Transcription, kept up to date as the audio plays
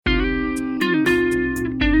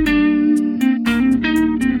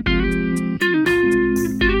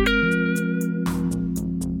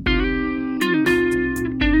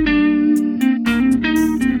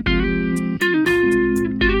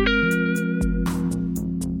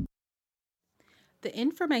The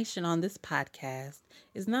information on this podcast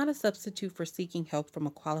is not a substitute for seeking help from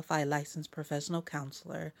a qualified licensed professional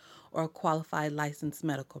counselor or a qualified licensed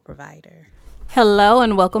medical provider. Hello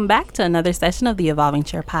and welcome back to another session of the Evolving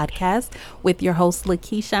Chair Podcast with your host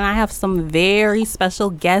Lakeisha, and I have some very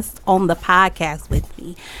special guests on the podcast with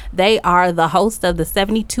me. They are the host of the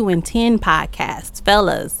 72 and 10 podcast.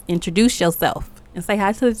 Fellas, introduce yourself and say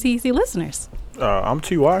hi to the TEC listeners. I'm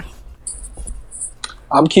TY.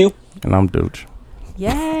 I'm Q. And I'm Dooch.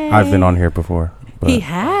 Yay. I've been on here before. He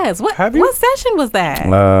has. What session was that?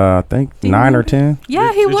 I think 9 or 10.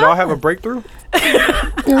 Yeah, he was. Did y'all have a breakthrough?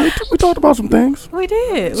 Yeah, we talked about some things. We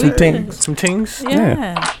did. Some things. Some things?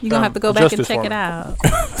 Yeah. You're going to have to go back and check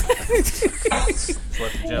Justice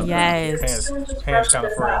it out. Yes. Hands kind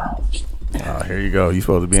of frail. Oh, here you go. You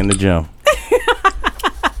supposed to be in the gym.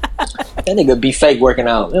 That nigga be fake working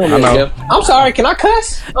out. They don't I need know. him. I'm sorry. Can I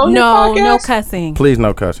cuss? On No, this podcast? no cussing. Please,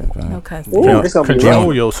 no cussing. No cussing. Ooh, this gonna be Control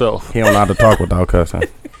wrong. yourself. He don't know how to talk without cussing.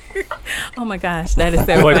 Oh my gosh, that is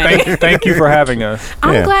so But funny. thank you for having us.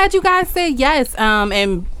 I'm Yeah. glad you guys said yes.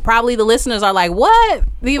 And probably the listeners are like, what?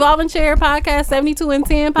 The Evolving Chair Podcast, 72 and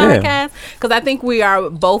 10 podcast? Because I think we are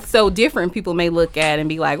both so different. People may look at and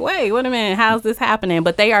be like, wait a minute, how's this happening?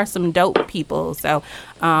 But they are some dope people. So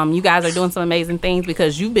you guys are doing some amazing things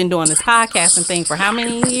because you've been doing this podcasting thing for how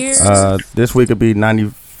many years? This week will be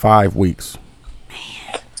 95 weeks.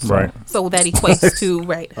 Right. So that equates to,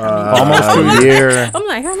 right. Almost 2 years. I'm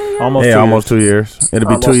like, how many years? Almost Yeah, 2 almost 2 years. It'll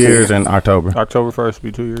be Almost 2 2 years years. in October. October 1st will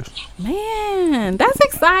be 2 years. Man, that's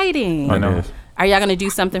exciting. I know. It is. Are y'all going to do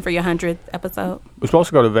something for your 100th episode? We're supposed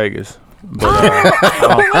to go to Vegas. But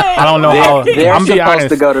I don't know how. They're I'm be supposed honest.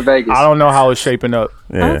 to go to Vegas. I don't know how it's shaping up.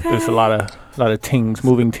 Yeah. Okay. It's a lot of things,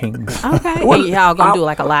 moving things. Okay. And y'all going to do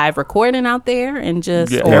like a live recording out there and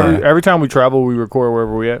just... Yeah, or- every time we travel, we record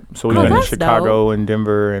wherever we at. So we've Oh, been to that's Chicago and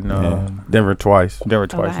Denver and Denver twice. Denver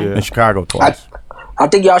twice. Okay. Yeah. And Chicago twice. I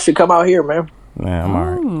think y'all should come out here, man. Yeah, I'm all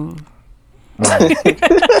right.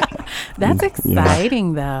 That's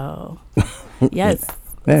exciting, though. Yes.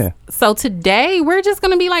 Yeah. So today we're just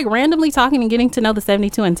going to be like randomly talking and getting to know the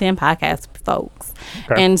 72 and 10 podcast folks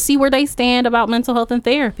and see where they stand about mental health and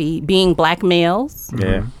therapy, being black males.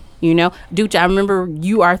 Yeah. You know, Dooch, I remember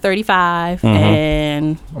you are 35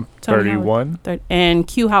 and I'm Tony, how 31. and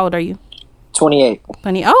Q, how old are you? 28.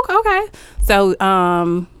 Funny. Oh, okay. So,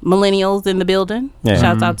 millennials in the building. Yeah.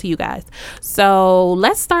 Shouts out to you guys. So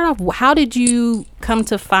let's start off. How did you come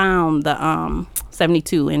to found the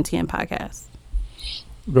 72 and 10 podcast?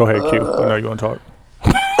 Go ahead, Q. I know you want to talk.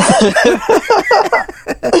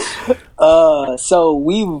 So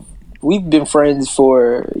we've been friends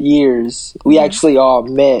for years. We actually all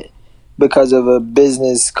met because of a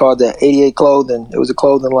business called the 88 Clothing. It was a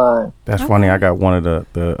clothing line. That's funny. I got one of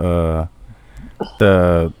the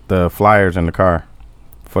flyers in the car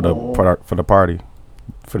for the party,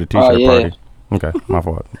 for the t-shirt yeah. party. Okay, my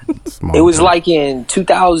fault. It was like in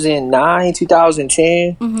 2009,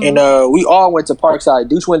 2010, and we all went to Parkside.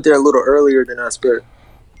 Deuce went there a little earlier than us, but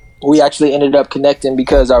we actually ended up connecting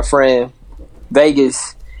because our friend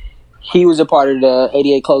Vegas, he was a part of the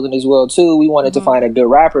 88 Clothing as well too. We wanted to find a good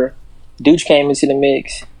rapper. Deuce came into the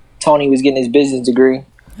mix. Tony was getting his business degree.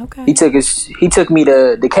 Okay. He took me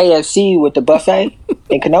to the KFC with the buffet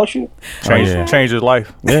in Kenosha. Changed his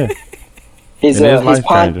life. Yeah. His It is life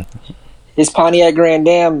changing. His Pontiac Grand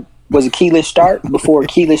Am was a keyless start before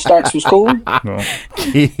keyless starts was cool.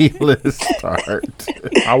 Keyless start.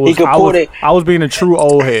 I was being a true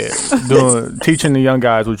old head, teaching the young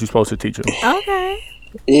guys what you're supposed to teach them. Okay.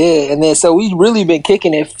 Yeah, and then so we've really been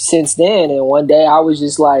kicking it since then. And one day I was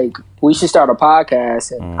just like, we should start a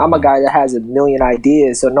podcast. And I'm a guy that has a million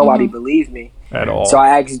ideas, so nobody believed me At all. So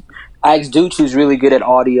I asked Dooch, who's really good at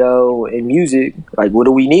audio and music, like, what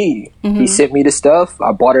do we need? He sent me the stuff.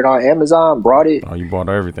 I bought it on Amazon, brought it. Oh, you bought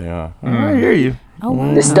everything, huh? I hear you. Oh,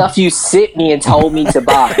 wow. The stuff you sent me and told me to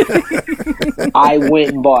buy, I went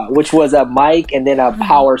and bought, which was a mic and then a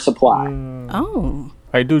power supply. Oh.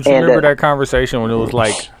 Hey, dude, you And, remember that conversation when it was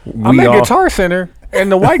like, I'm We at all- Guitar Center,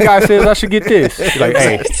 and the white guy says I should get this. Like,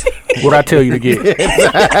 hey, what I tell you to get?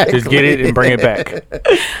 Just get it and bring it back.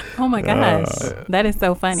 Oh my gosh. That is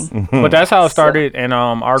so funny. But that's how it started, and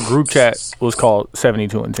our group chat was called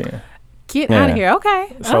 72 and 10. Get out of here.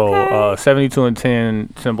 Okay. So okay. 72 and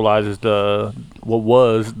 10 symbolizes what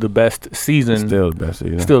was the best season. Still the best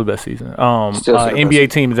season. Still the best season. Still the best NBA season.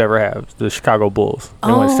 teams ever have, the Chicago Bulls.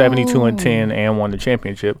 They went 72 and 10 and won the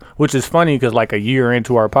championship, which is funny because like a year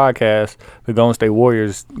into our podcast, the Golden State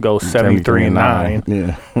Warriors go 73 and 9.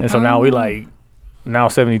 Yeah. And so now we like, now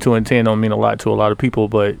 72 and 10 don't mean a lot to a lot of people,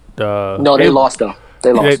 but No, they lost though.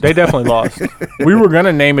 They lost. They definitely lost. We were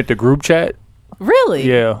gonna name it the group chat, Really?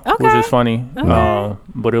 Yeah, Okay. which is funny. Okay.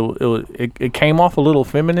 But it came off a little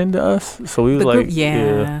feminine to us, so we was like,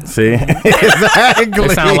 yeah. See, exactly.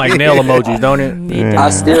 It sound like nail emojis, don't it? I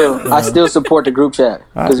still support the group chat.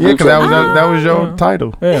 Because that was your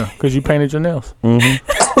title. Yeah, because you painted your nails.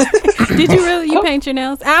 Did you really? You paint your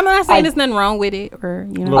nails? I'm not saying there's nothing wrong with it, or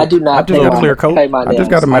you know. I do not just got a clear coat. paint my nails. I just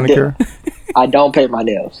got a manicure. I don't paint my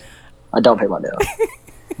nails.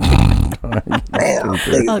 Damn.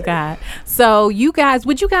 Oh God! So you guys,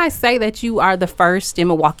 would you guys say that you are the first in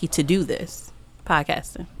Milwaukee to do this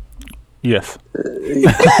podcasting? Yes.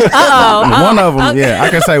 One of them, yeah. I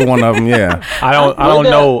can say one of them, yeah. I don't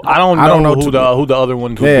know who the other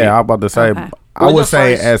ones would be. Yeah, I'm about to say. Okay. I would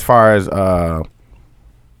say as far as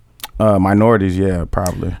minorities, yeah,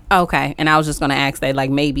 probably. Okay, and I was just going to ask that,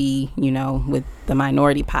 like maybe with the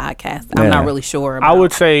minority podcast, I'm not really sure about. I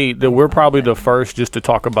would say that we're probably the first just to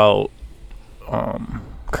talk about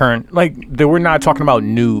current, like that we're not talking about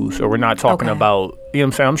news or we're not talking about, you know what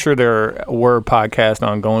I'm saying? I'm sure there were podcasts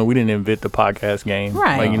ongoing. We didn't invent the podcast game.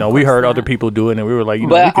 Right. Like, we heard other people do it and we were like,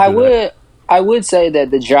 but I would say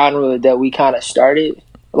that the genre that we kind of started,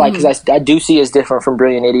 like, because I do see as different from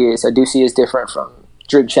Brilliant Idiots. I do see as different from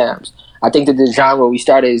Drink Champs. I think that the genre we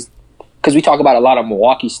started is because we talk about a lot of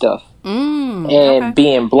Milwaukee stuff and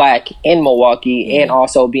being black in Milwaukee and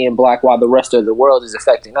also being black while the rest of the world is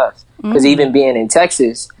affecting us. Because even being in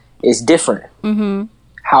Texas is different.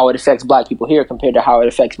 How it affects black people here compared to how it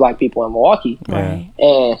affects black people in Milwaukee. Right.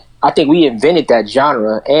 And I think we invented that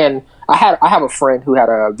genre. And I have a friend who had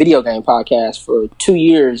a video game podcast for 2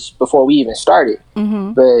 years before we even started.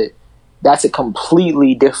 But that's a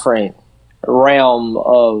completely different realm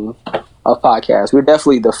of podcasts. We're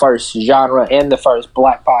definitely the first genre and the first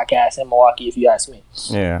black podcast in Milwaukee, if you ask me.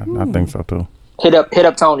 Yeah, I think so too. Hit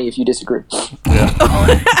up Tony if you disagree.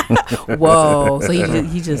 Whoa! So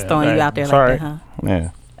he just throwing you out there like that, huh? Yeah.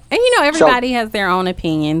 And everybody has their own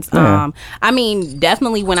opinions. I mean,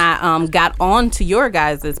 definitely when I got on to your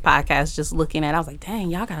guys' podcast, just looking at, I was like, dang,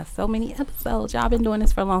 y'all got so many episodes. Y'all been doing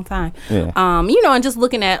this for a long time. Yeah. And just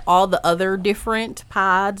looking at all the other different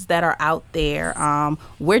pods that are out there.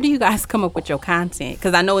 Where do you guys come up with your content?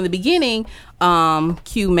 Because I know in the beginning,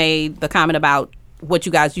 Q made the comment about what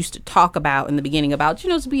you guys used to talk about in the beginning about,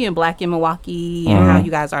 just being black in Milwaukee and how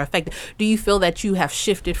you guys are affected. Do you feel that you have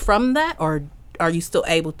shifted from that, or are you still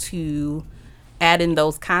able to add in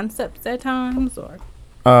those concepts at times? Or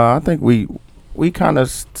I think we kind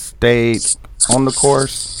of stayed on the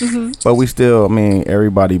course, but we still,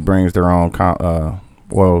 everybody brings their own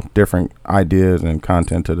different ideas and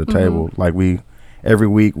content to the table. Like every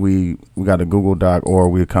week we got a Google Doc, or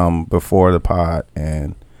we come before the pod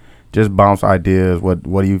and just bounce ideas. What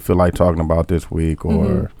do you feel like talking about this week,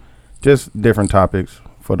 or just different topics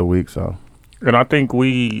for the week? So, and I think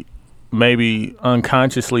we maybe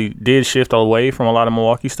unconsciously did shift away from a lot of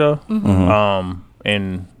Milwaukee stuff.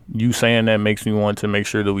 And you saying that makes me want to make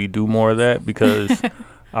sure that we do more of that, because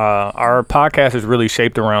our podcast is really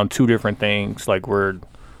shaped around two different things. Like, we're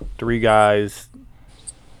three guys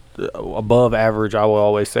above average, I will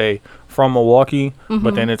always say, from Milwaukee,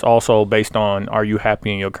 but then it's also based on, are you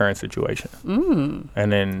happy in your current situation?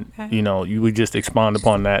 And then, we just expand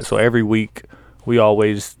upon that. So every week we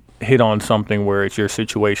always hit on something where it's your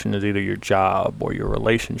situation is either your job or your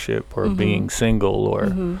relationship or being single or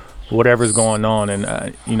whatever's going on, and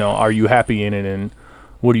are you happy in it, and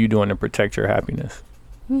what are you doing to protect your happiness?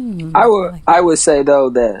 I would say though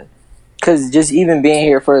that, because just even being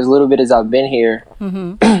here for as little bit as I've been here,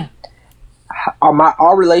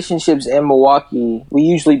 our relationships in Milwaukee, we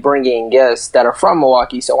usually bring in guests that are from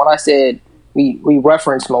Milwaukee. So when I said we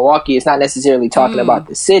reference Milwaukee, it's not necessarily talking about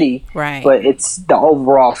the city, right? But it's the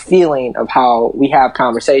overall feeling of how we have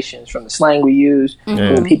conversations, from the slang we use, from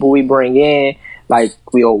the people we bring in. Like,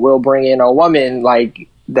 we'll bring in a woman like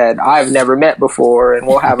that I've never met before, and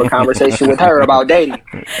we'll have a conversation with her about dating.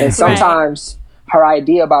 And sometimes her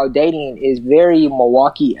idea about dating is very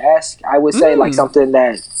Milwaukee-esque. I would say like something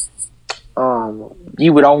that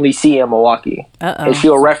you would only see in Milwaukee. And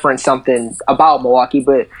she'll reference something about Milwaukee,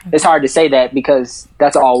 but it's hard to say that because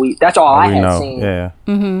that's all I had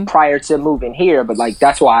seen prior to moving here. But like,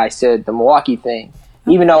 that's why I said the Milwaukee thing,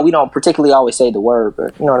 even though we don't particularly always say the word,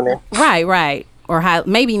 but you know what I mean? Right. Or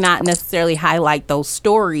maybe not necessarily highlight those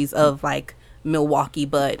stories of like Milwaukee,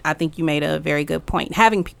 but I think you made a very good point.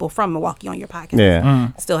 Having people from Milwaukee on your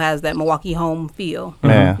podcast still has that Milwaukee home feel.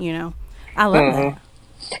 I love that.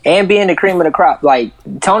 And being the cream of the crop, like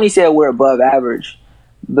Tony said, we're above average,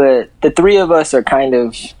 but the three of us are kind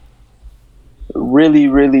of really,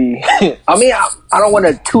 really. I mean, I don't want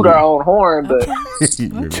to toot our own horn, but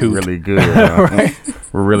you're really good. Right?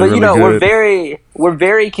 We're really, but good. we're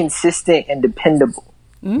very consistent and dependable.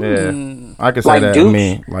 Yeah, I can say Like that. Dukes? I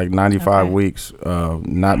mean, like 95 weeks,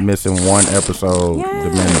 not missing one episode. Yeah. The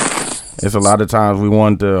minute. It's a lot of times we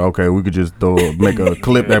wanted to. We could just make a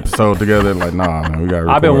clip episode together. Like, nah, man, we got.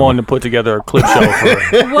 I've been wanting to put together a clip show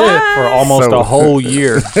for almost a whole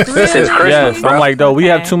year. Since Christmas, Yes, bro. I'm like, though, we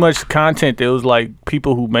have too much content. It was like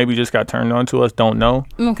people who maybe just got turned on to us don't know.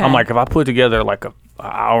 Okay. I'm like, if I put together like a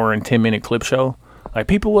hour and 10-minute clip show, like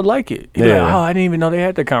people would like it. You'd be like, oh, I didn't even know they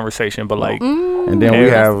had the conversation. But like, and then Yeah, we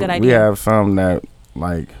that's a good have idea. some that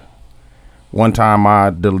like. One time I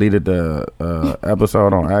deleted the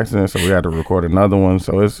episode on accident, so we had to record another one.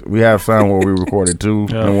 So we have some where we recorded two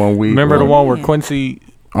in 1 week. remember the one where Quincy?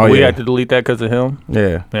 We had to delete that because of him.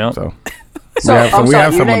 Yeah. Yeah. So So, I'm we sorry,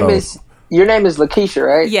 have some of those. your name is Lakeisha,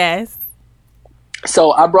 right? Yes.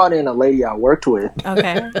 So I brought in a lady I worked with.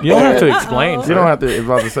 Okay. You don't have to explain. You don't have to. I was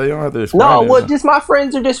about to say you don't have to explain. No, it. well, just my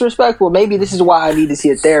friends are disrespectful. Maybe this is why I need to see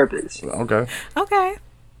a therapist, Okay. Okay.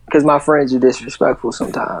 because my friends are disrespectful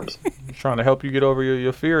sometimes. Trying to help you get over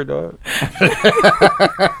your fear, dog.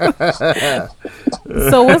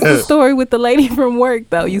 So what's the story with the lady from work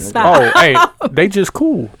though? You stopped. Oh, hey, they just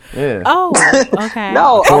cool. Yeah. Oh, okay.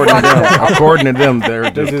 No, According to them, they're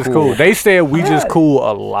This just is cool. They said we just cool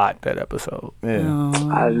a lot that episode. Yeah.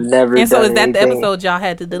 I've never. And so done is that the anything. episode y'all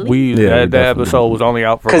had to delete? We Yeah, that definitely. episode was only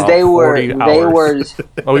out for Because about 40 hours.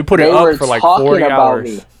 We put it they were up for like talking 40 about hours.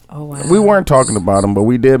 me. Oh wow. We weren't talking about them, but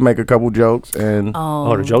we did make a couple jokes, and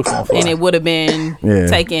Oh, the joke's on And it would have been Yeah.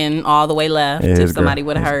 taken all the way left Yeah, if his somebody girl-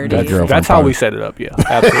 would have heard that it. girl- That's how we set it up. Yeah,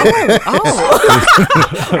 absolutely.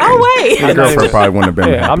 Oh wait. Your girlfriend probably wouldn't have been.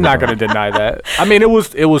 Yeah, happy I'm not about gonna deny that. I mean, it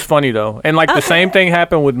was funny though, and like the same thing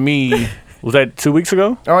happened with me. Was that 2 weeks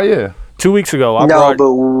ago? it. Oh yeah. 2 weeks ago, I No, brought.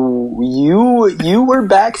 but you were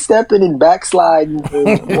backstepping and backsliding.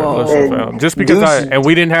 Listen, fam, just because Deuce,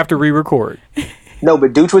 we didn't have to re-record. no,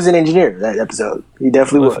 but Dooch was an engineer that episode. He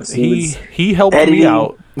definitely was. Listen, he helped me editing.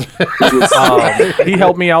 out. He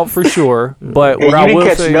helped me out for sure. But And what I you will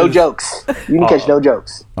didn't catch say no is, jokes. You didn't catch no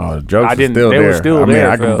jokes. Oh, the jokes I are didn't. still They there. were still I mean,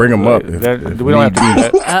 there. I can bring them up. If We don't have to do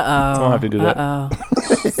that. Uh Don't have to do that. oh.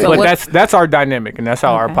 But that's our dynamic, and that's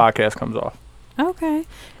how our Okay. podcast comes off. Okay.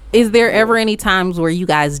 Is there ever any times where you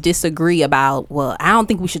guys disagree about, well, I don't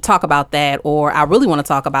think we should talk about that, or I really want to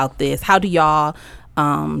talk about this? How do y'all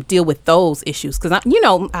deal with those issues? Because,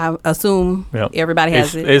 I assume Yep. everybody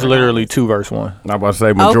has It's literally 2 verse 1. I'm about to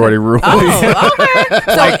say majority rule. Oh,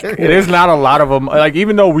 okay. There's not a lot of them. Like,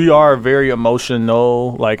 even though we are very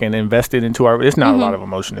emotional, like, and invested into it's not a lot of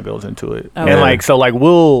emotion that goes into it. Okay. And like, so like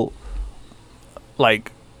we'll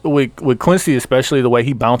like with Quincy, especially the way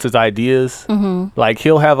he bounces ideas, like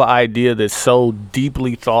he'll have an idea that's so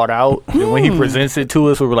deeply thought out, and when he presents it to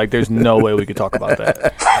us, we're like, "There's no way we could talk about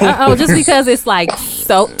that." Just because it's like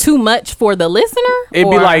so too much for the listener? It'd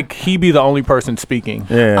be Or- like he'd be the only person speaking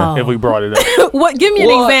Yeah. if we brought it up. What? Give me an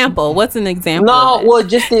Well, example. What's an example? No, of it? well,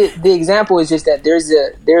 just the example is just that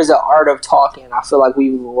there's a art of talking. I feel like we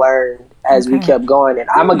learned as we kept going, and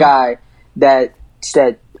I'm a guy that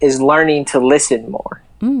is learning to listen more.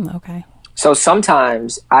 Okay. So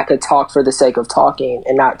sometimes I could talk for the sake of talking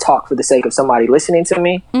and not talk for the sake of somebody listening to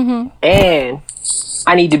me. And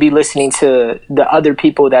I need to be listening to the other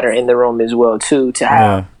people that are in the room as well too, to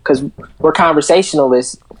have, because we're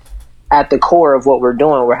conversationalists at the core of what we're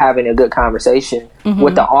doing. We're having a good conversation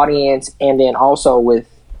with the audience, and then also with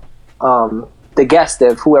the guest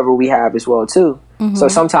of whoever we have as well too. So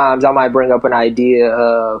sometimes I might bring up an idea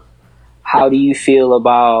of, how do you feel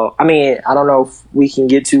about, I mean, I don't know if we can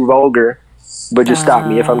get too vulgar, but just stop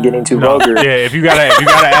me if I'm getting too vulgar. Yeah, if you gotta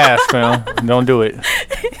ask, man, don't do it.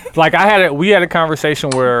 Like we had a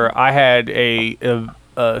conversation where I had a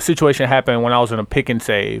situation happen when I was in a pick and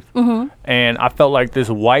save, and I felt like this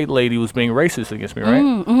white lady was being racist against me,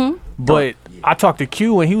 right? But I talked to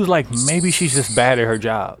Q, and he was like, maybe she's just bad at her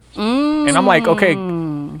job, and I'm like, okay,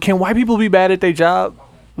 can white people be bad at their job?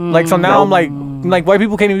 Like, so now I'm like white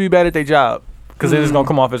people can't even be bad at their job because it's gonna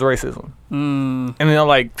come off as racism, and then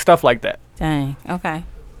like stuff like that. Dang. Okay.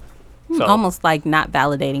 So. Almost like not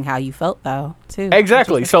validating how you felt though, too.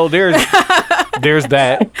 Exactly. So there's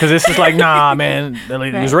that, because it's just like, nah, man, it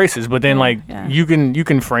was racist. But then like you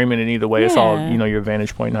can frame it in either way. It's all your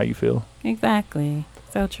vantage point and how you feel. Exactly.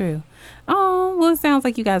 So true. Oh, well, it sounds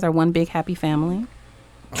like you guys are one big happy family.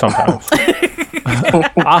 Sometimes.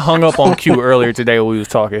 I hung up on Q earlier today when we was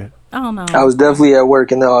talking. Oh no. I was definitely at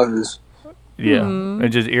work in the office. Yeah, it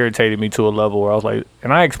just irritated me to a level where I was like,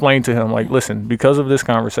 and I explained to him like, listen, because of this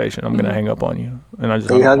conversation, I'm gonna hang up on you, and I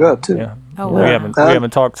just He hung on up, too. Yeah, Oh, we wow.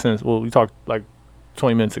 haven't talked since. Well, we talked like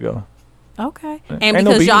 20 minutes ago. Okay. And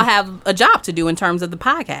because y'all have a job to do in terms of the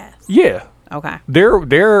podcast. Yeah. Okay.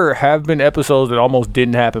 There have been episodes that almost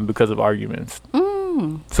didn't happen because of arguments.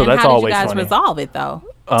 So that's always funny. How did you guys resolve it, though,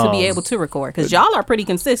 to be able to record? Because y'all are pretty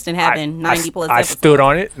consistent having 90 plus episodes. I stood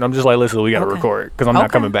on it, and I'm just like, listen, we got to record because I'm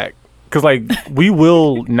not coming back. Because, like, we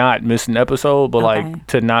will not miss an episode, but, like,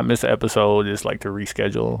 to not miss an episode is, like, to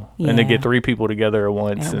reschedule. And to get 3 people together at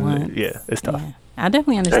once. It's tough. Yeah. I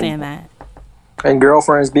definitely understand that. And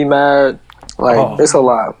girlfriends be mad. Like, it's a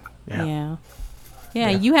lot. Yeah,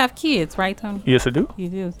 you have kids, right, Tony? Yes, I do. You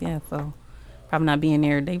do, yeah, so probably not being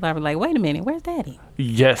there. They probably like, wait a minute, where's Daddy?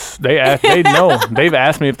 Yes, they know. They've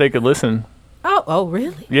asked me if they could listen. Oh,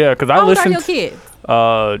 really? Yeah, because I listened. How old are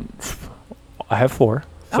your kids? I have 4.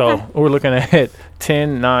 So we're looking at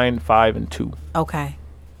 10, 9, 5, and 2. Okay.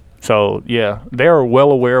 So, yeah, they're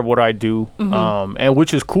well aware of what I do, and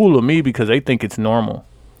which is cool to me because they think it's normal.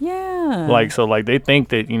 Yeah. Like, so, like, they think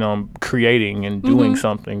that, you know, I'm creating and doing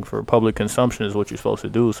something for public consumption is what you're supposed to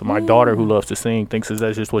do. So my daughter, who loves to sing, thinks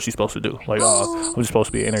that's just what she's supposed to do. Like, I'm just supposed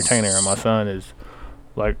to be an entertainer, and my son is,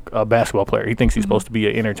 like, a basketball player. He thinks he's supposed to be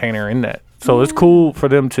an entertainer in that. So it's cool for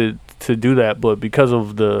them to do that, but because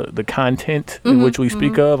of the content in which we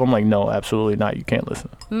speak of, I'm like, no, absolutely not. You can't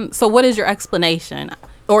listen. So what is your explanation?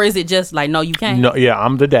 Or is it just like, no, you can't? No, yeah,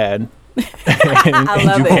 I'm the dad. and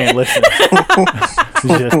you can't listen.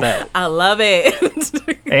 It's just that. I love it.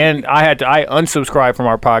 And I unsubscribed from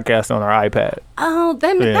our podcast on our iPad. Oh,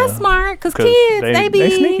 that's smart. Because kids, they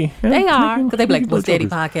sneaky. Yeah, they are. Because they be like, what's Daddy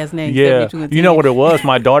podcast name? Yeah. You know what it was?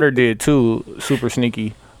 My daughter did too, super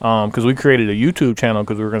sneaky. Because we created a YouTube channel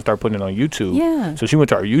because we were going to start putting it on YouTube. Yeah. So she went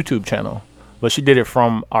to our YouTube channel. But she did it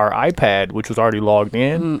from our iPad, which was already logged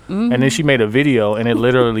in. And then she made a video, and it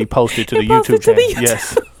literally posted to the YouTube channel.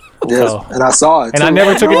 Yes. Yes, and I saw it. And I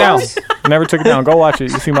never took it down. Go watch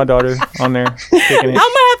it. You see my daughter on there. I'm going to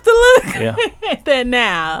have to look at that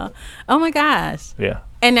now. Oh, my gosh. Yeah.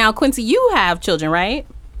 And now, Quincy, you have children, right?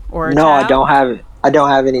 Or no, child? I don't have it. I don't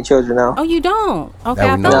have any children now. Oh, you don't? Okay,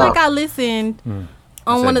 I felt like I listened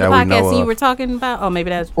on one of the podcasts you were talking about. Oh,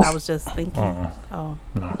 maybe I was just thinking.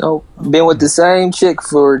 No, been with the same chick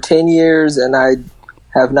for 10 years, and I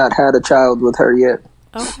have not had a child with her yet.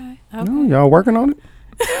 Okay. Y'all working on it?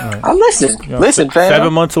 I listen, fam.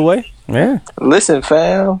 7 months away. Yeah. Listen,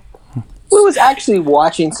 fam. We was actually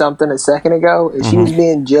watching something a second ago, and she was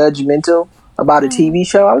being judgmental about a TV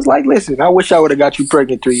show. I was like, listen, I wish I would have got you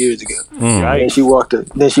pregnant 3 years ago. And she walked out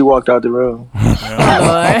the room.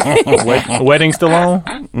 Wedding still on?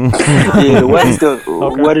 Yeah,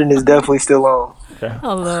 the wedding is definitely still on. Okay.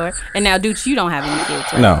 Oh, Lord. And now, Dooch, you don't have any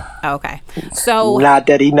kids, right? No. Okay. So not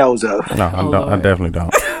that he knows of. No, I definitely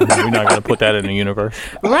don't. We're not going to put that in the universe.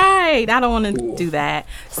 Right. I don't want to do that.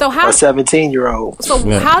 So how... A 17-year-old. So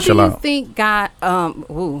how do you think God... we're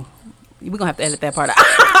going to have to edit that part out.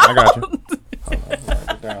 I got you.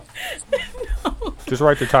 Just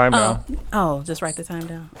write the time down. Oh, just write the time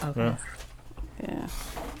down. Okay. Yeah.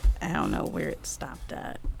 I don't know where it stopped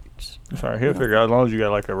at. Sorry, he'll figure out as long as you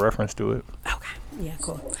got like a reference to it. Okay. Yeah,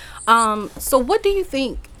 cool. So what do you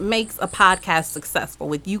think makes a podcast successful?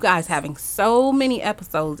 With you guys having so many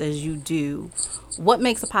episodes as you do, what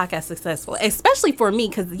makes a podcast successful? Especially for me,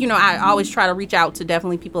 because, you know, I always try to reach out to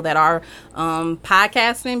definitely people that are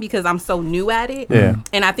podcasting because I'm so new at it. Yeah.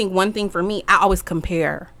 And I think one thing for me, I always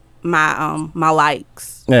compare my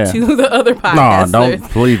likes to the other podcasters.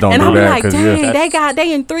 Please don't and do I'm that. like, dang,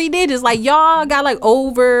 they in 3 digits. Like, y'all got like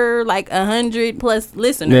over like 100 plus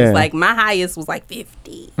listeners. Yeah. Like, my highest was like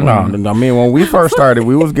 50. No, I mean, when we first started,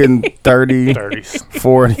 we was getting 30,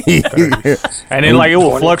 40. And then, like, it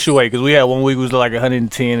will fluctuate because we had 1 week was like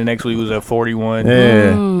 110, the next week was at 41.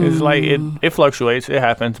 Yeah. It's like, it fluctuates. It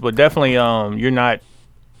happens. But definitely, you're not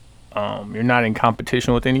in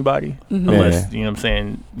competition with anybody unless, you know what I'm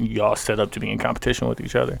saying, y'all set up to be in competition with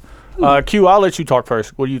each other. Q, I'll let you talk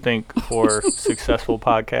first. What do you think for successful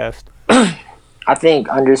podcast? I think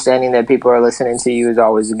understanding that people are listening to you is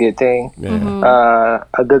always a good thing.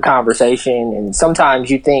 A good conversation. And sometimes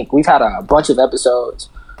you think, we've had a bunch of episodes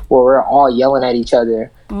where we're all yelling at each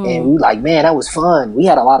other and we like, man, that was fun. We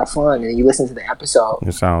had a lot of fun. And you listen to the episode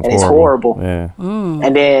It sounds and it's horrible. Yeah.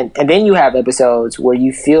 And then you have episodes where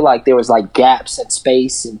you feel like there was like gaps and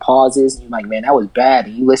space and pauses and you're like, man, that was bad.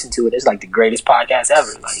 And you listen to it, it's like the greatest podcast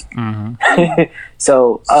ever. Like,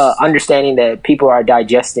 so understanding that people are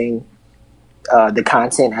digesting the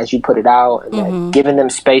content as you put it out and that giving them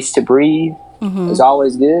space to breathe is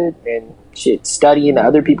always good. And shit, studying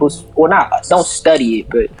other people's, don't study it,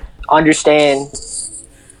 but understand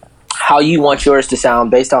how you want yours to sound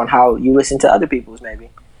based on how you listen to other people's, maybe.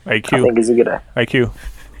 Hey, Q. I think is a good idea. Hey, Q.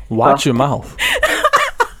 Watch your mouth.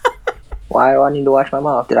 Why do I need to watch my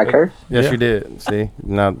mouth? Did I curse? Yes, you did. See,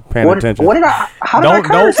 not paying attention. What did I? How did I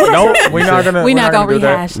curse? Don't. We're not gonna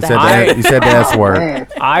rehash that. You said the S word.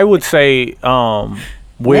 I would say,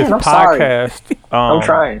 with podcast, I'm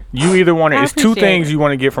trying. You either want to. It's two things it. you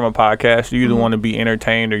want to get from a podcast. You either want to be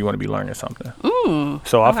entertained or you want to be learning something.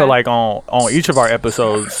 So I feel like on each of our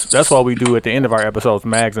episodes, that's why we do at the end of our episodes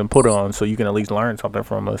mags and put on, so you can at least learn something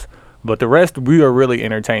from us. But the rest, we are really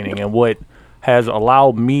entertaining, and what has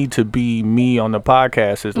allowed me to be me on the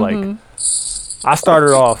podcast is like I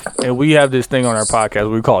started off, and we have this thing on our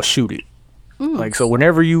podcast we call Shoot It. Like, so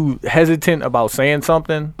whenever you hesitant about saying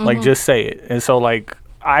something, like, just say it. And so, like,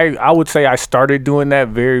 I would say I started doing that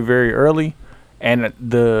very, very early, and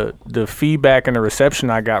the feedback and the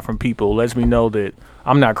reception I got from people lets me know that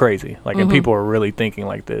I'm not crazy. Like, and people are really thinking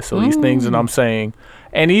like this. So these things that I'm saying,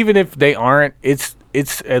 and even if they aren't, it's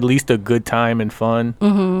at least a good time and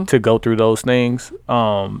fun to go through those things.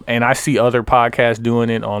 And I see other podcasts doing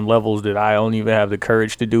it on levels that I don't even have the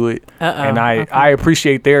courage to do it. And I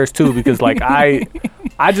appreciate theirs too, because like I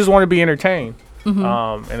just want to be entertained.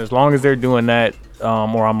 And as long as they're doing that,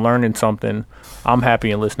 or I'm learning something, I'm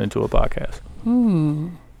happy in listening to a podcast.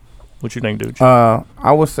 What you think, dude?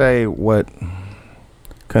 I would say what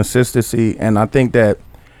consistency, and I think that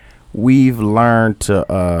we've learned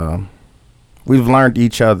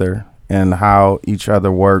each other and how each other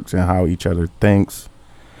works and how each other thinks.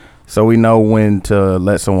 So we know when to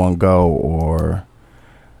let someone go, or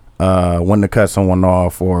when to cut someone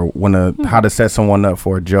off, or how to set someone up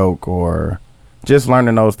for a joke, or just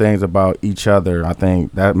learning those things about each other. I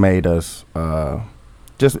think that made us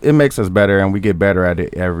it makes us better, and we get better at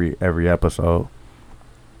it every episode.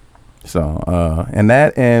 So and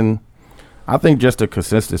I think just the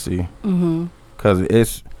consistency, because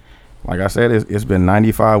it's, like I said, it's been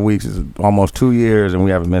 95 weeks. It's almost 2 years, and we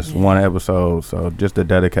haven't missed one episode. So just the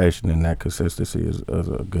dedication and that consistency is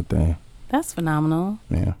a good thing. That's phenomenal.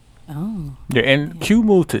 Yeah. Oh. Yeah, and Q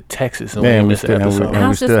moved to Texas, and we missed an episode. And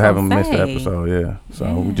we still haven't missed an episode, yeah.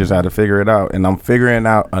 So we just had to figure it out. And I'm figuring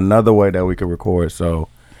out another way that we could record, so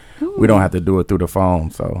we don't have to do it through the phone.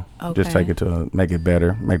 So just take it to make it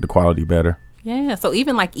better, make the quality better. Yeah, so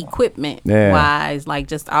even like equipment wise, like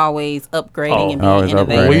just always upgrading and being innovative.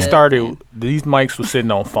 When we started, these mics were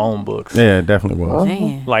sitting on phone books. Yeah, it definitely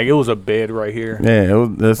was. Like, it was a bed right here. Yeah, it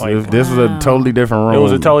was. This was a totally different room. It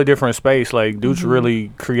was a totally different space. Like, Dooch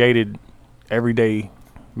really created everyday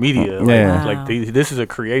media. Like this is a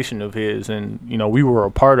creation of his, and we were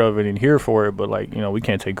a part of it and here for it, but like we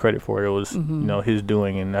can't take credit for it. It was his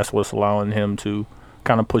doing, and that's what's allowing him to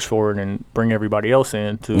kind of push forward and bring everybody else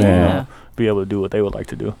in to be able to do what they would like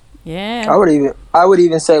to do. Yeah, I would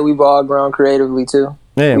even say we've all grown creatively too.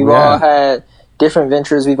 Yeah, we've all had different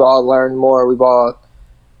ventures. We've all learned more. We've all,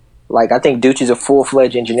 like, I think Dooch is a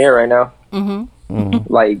full-fledged engineer right now.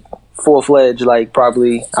 Like, full-fledged, like,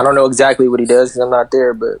 probably, I don't know exactly what he does because I'm not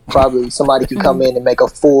there, but probably somebody could come in and make a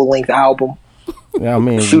full-length album. Yeah, I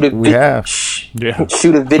mean, shoot a video.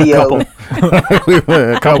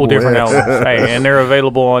 A couple different albums. Hey, and they're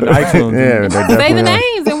available on iTunes. Yeah, say the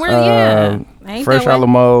names and we're Fresh Out of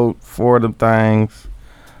Mode, 4 of them things.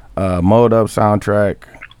 Mode Up soundtrack.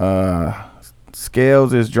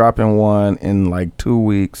 Scales is dropping one in like 2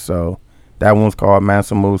 weeks, so that one's called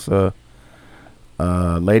Mansa Musa.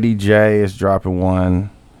 Lady J is dropping one,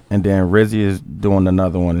 and then Rizzy is doing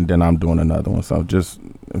another one, and then I'm doing another one. So just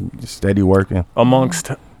steady working amongst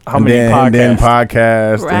how many podcasts? And then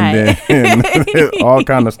podcasts, and then all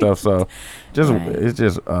kind of stuff. So it's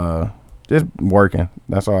just working.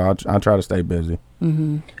 That's all. I try to stay busy.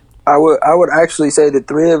 I would actually say the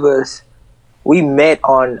three of us, we met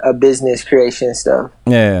on a business creation stuff.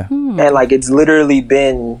 Yeah. And like, it's literally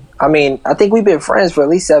been, I mean, I think we've been friends for at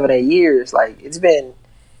least 7-8 years. Like, it's been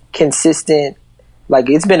consistent. Like,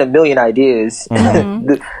 it's been a million ideas.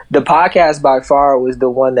 The podcast by far was the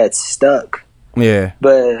one that stuck. Yeah.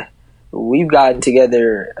 But we've gotten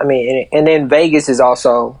together. I mean, and then Vegas is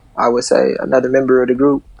also, I would say, another member of the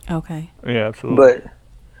group. Okay. Yeah, absolutely. But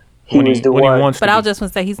he was the one. But I was just going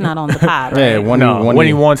to say, he's not on the pod, right? Yeah, when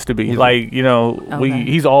he wants to be. Like,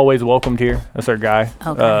 he's always welcomed here. That's our guy.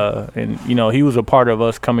 Okay. And, he was a part of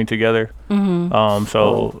us coming together.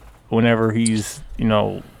 So whenever he's,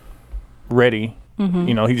 ready,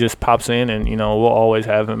 he just pops in, and, we'll always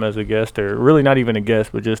have him as a guest, or really not even a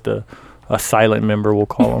guest, but just a silent member, we'll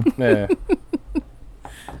call him. Yeah.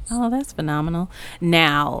 Oh, that's phenomenal.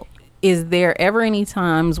 Now, is there ever any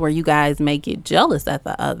times where you guys may get jealous at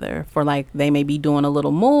the other for, like, they may be doing a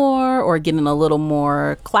little more or getting a little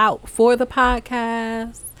more clout for the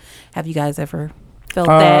podcast? Have you guys ever felt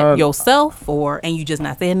that yourself, and you just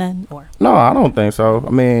not saying nothing? Or no, I don't think so. I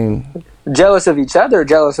mean, Jealous of each other or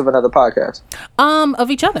jealous of another podcast?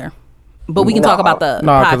 Of each other. But we can talk about the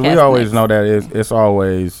No, because we always next. know that it's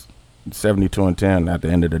always 72-10 at the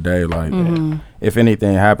end of the day. Like, if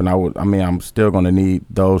anything happened, I'm still going to need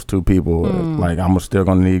those two people. Like, I'm still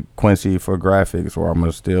going to need Quincy for graphics, or I'm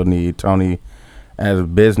going to still need Tony as a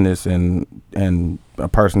business and a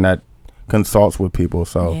person that consults with people.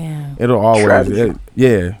 So it'll always,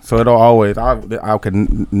 so it'll always, I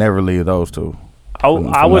could never leave those two.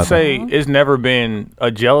 I would say it's never been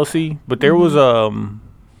a jealousy, but there was I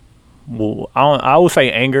would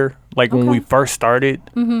say anger, like when we first started,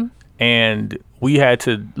 and we had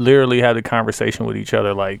to literally have the conversation with each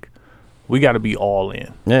other, like, we got to be all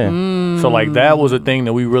in. Yeah. So like that was a thing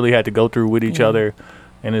that we really had to go through with each other,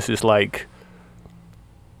 and it's just like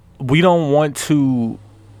we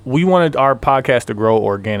wanted our podcast to grow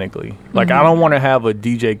organically. Like, I don't want to have a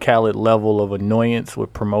DJ Khaled level of annoyance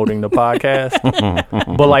with promoting the podcast.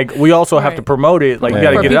 But, like, we also have to promote it. Like, you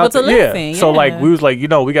got to get it out there. So, like, we was like,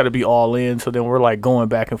 we got to be all in. So then we're, like, going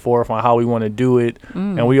back and forth on how we want to do it.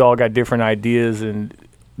 And we all got different ideas, and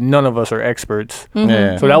none of us are experts. So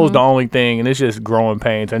that was the only thing. And it's just growing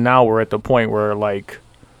pains. And now we're at the point where, like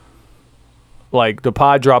the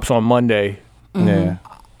pod drops on Monday. Yeah.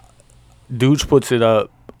 Dooch puts it up,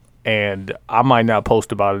 and I might not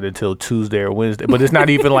post about it until Tuesday or Wednesday. But it's not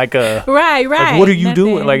even like a right. Like, what are you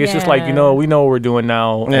doing? Like, it's just like, we know what we're doing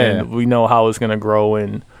now, and we know how it's gonna grow,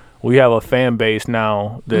 and we have a fan base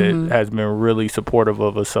now that has been really supportive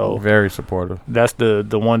of us. So very supportive. That's the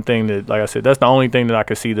one thing that, like I said, that's the only thing that I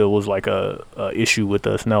could see that was like a issue with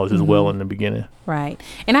us, and that was as well in the beginning. Right.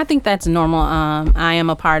 And I think that's normal. I am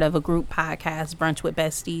a part of a group podcast, Brunch with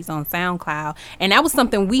Besties, on SoundCloud. And that was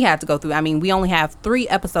something we had to go through. I mean, we only have 3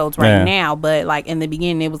 episodes right now, but like in the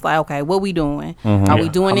beginning, it was like, okay, what we doing? Are we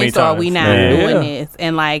doing this or are we not doing this?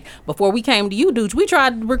 And like before we came to you, dudes, we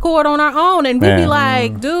tried to record on our own, and we'd be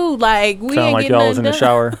like, dude, like we sound ain't like getting y'all was in the done.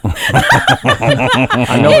 shower.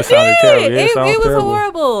 I know it sounded terrible. It was terrible.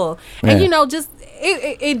 horrible. And just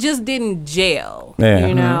it just didn't gel.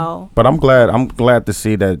 Yeah. But I'm glad to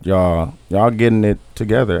see that y'all getting it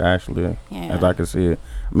together, actually, as I can see it.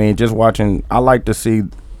 I mean, just watching, I like to see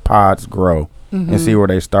pods grow and see where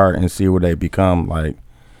they start and see where they become. Like,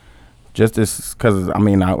 just this, because I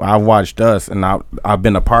mean, I watched us and I've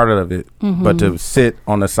been a part of it, but to sit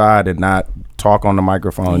on the side and not talk on the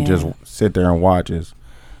microphone and just sit there and watch it's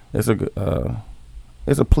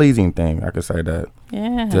a pleasing thing. I could say that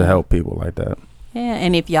to help people like that. Yeah,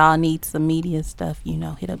 and if y'all need some media stuff,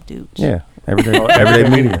 hit up Dooch. Yeah, everyday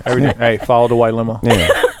media. Everyday. Hey, follow the white limo. Yeah,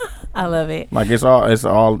 I love it. Like it's all.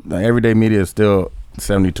 The everyday media is still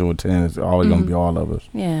 72-10. It's always gonna be all of us.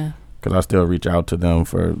 Yeah. Because I still reach out to them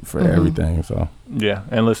for everything. So yeah,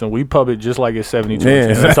 and listen, we pub it just like it's 72. Yeah,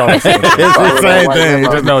 that's all. It's the same thing.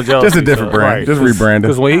 There's no jealousy. Just a different brand. Right. Just rebranded.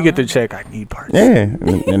 Because when he get the check, I need parts. Yeah,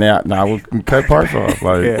 and I will cut parts off.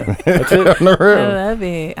 Like, that's it. On the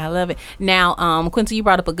real. I love it. Now, Quincy, you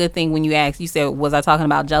brought up a good thing when you asked. You said, "Was I talking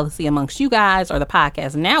about jealousy amongst you guys or the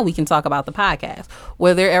podcast?" Now we can talk about the podcast.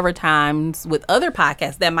 Were there ever times with other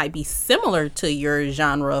podcasts that might be similar to your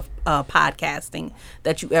genre of podcasting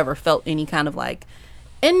that you ever felt any kind of like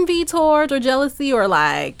envy towards or jealousy, or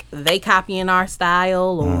like they copying our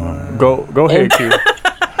style? Or go ahead, Q.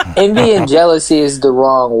 Envy and jealousy is the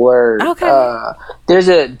wrong word. Okay.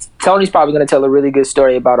 Tony's probably going to tell a really good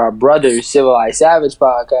story about our Brothers Civilized Savage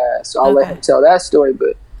podcast, so I'll let him tell that story.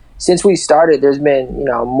 But since we started, there's been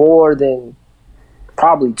more than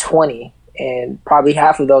probably 20, and probably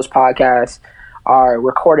half of those podcasts are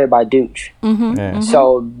recorded by Dooch.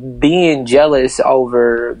 So being jealous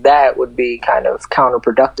over that would be kind of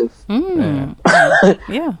counterproductive.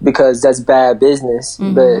 Because that's bad business.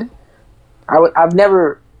 But I've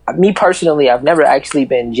never actually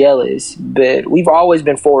been jealous, but we've always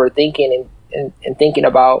been forward thinking and thinking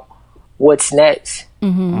about what's next.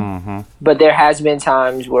 But there has been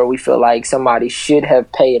times where we feel like somebody should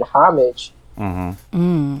have paid homage, and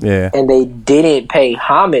they didn't pay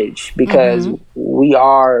homage because we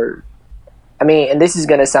are, I mean, and this is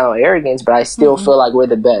going to sound arrogant, but I still feel like we're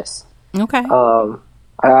the best. Okay.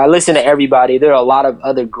 I listen to everybody. There are a lot of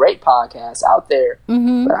other great podcasts out there,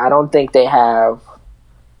 but I don't think they have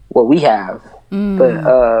what we have.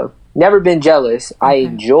 But never been jealous. I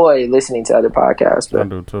enjoy listening to other podcasts. But I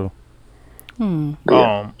do too.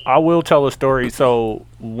 I will tell a story. So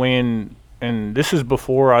and this is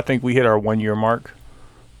before I think we hit our 1 year mark,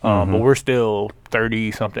 but we're still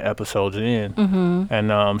 30 something episodes in,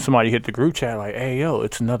 and somebody hit the group chat like, "Hey, yo,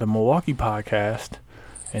 it's another Milwaukee podcast."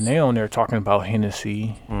 And they on there talking about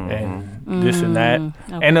Hennessy and this and that.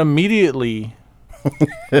 And immediately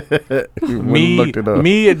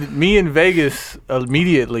Me in Vegas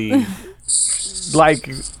immediately, like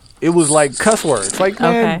it was like cuss words, like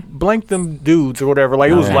man, blank them dudes or whatever.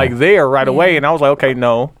 Like it was like there right away, and I was like, okay,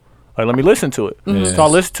 no. Like, let me listen to it. So I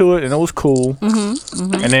listened to it, and it was cool. And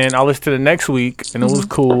then I listened to the next week, and it was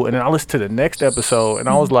cool. And then I listened to the next episode, and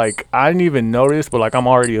I was like, I didn't even notice, but like I'm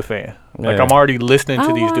already a fan. Like I'm already listening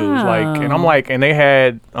to these dudes. Like, and I'm like, and they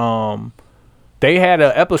had an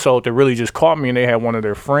episode that really just caught me, and they had one of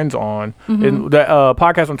their friends on. And the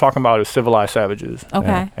podcast I'm talking about is Civilized Savages.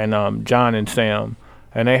 Okay. And John and Sam.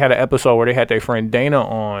 And they had an episode where they had their friend Dana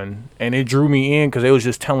on, and it drew me in because they was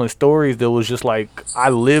just telling stories that was just like, I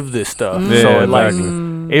live this stuff. So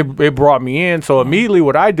it brought me in. So immediately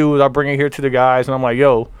what I do is I bring it here to the guys, and I'm like,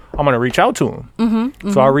 yo, I'm going to reach out to them.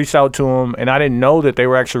 So I reached out to them, and I didn't know that they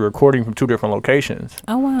were actually recording from 2 different locations.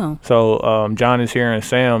 Oh, wow. So John is here, and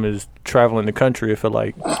Sam is traveling the country, I feel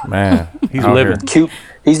like. Man. He's living.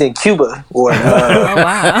 He's in Cuba. Or, oh,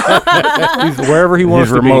 wow. He's wherever he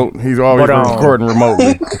wants to be. He's always recording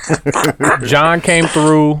remotely. John came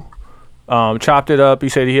through, chopped it up. He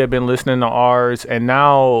said he had been listening to ours, and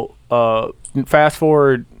now fast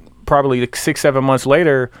forward probably like 6-7 months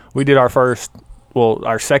later, we did our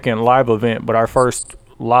second live event, but our first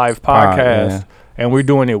live podcast, and we're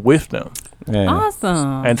doing it with them.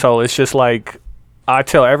 Awesome. And so it's just like, I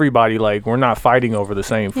tell everybody, like, we're not fighting over the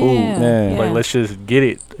same food. Like, let's just get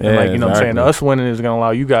it. And like, you know what I'm saying? Us winning is going to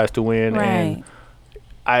allow you guys to win. Right.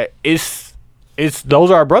 And it's those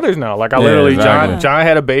are our brothers now. Like, I literally, John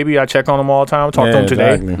had a baby. I check on him all the time. Talk to him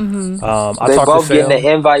today. They both getting an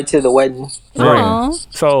invite to the wedding. Right.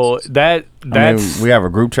 So that's... we have a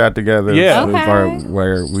group chat together.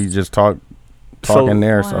 Where we just talking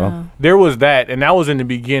there. So there was that, and that was in the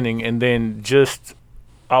beginning. And then just...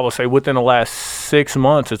 I would say within the last 6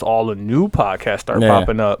 months, it's all the new podcasts start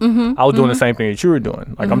popping up. I was doing the same thing that you were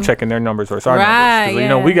doing. Like I'm checking their numbers versus our numbers. 'Cause, you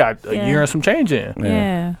know, we got a year and some change in.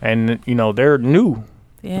 And, you know, they're new.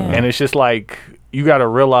 And it's just like, you got to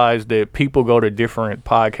realize that people go to different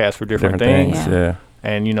podcasts for different things.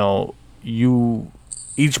 And, you know,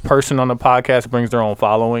 each person on the podcast brings their own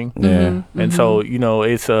following. And so, you know,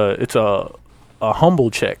 it's a humble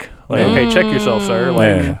check. Like, okay, check yourself, sir.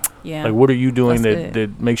 Like, like, what are you doing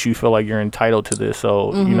that makes you feel like you're entitled to this?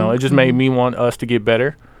 So, you know, it just made me want us to get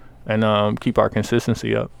better and keep our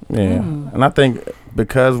consistency up. And I think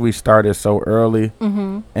because we started so early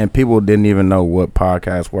and people didn't even know what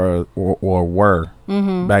podcasts were or were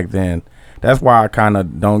back then, that's why I kind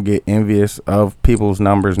of don't get envious of people's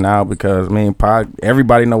numbers now, because, I mean,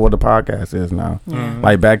 everybody know what a podcast is now.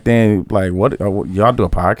 Like, back then, like, what y'all do a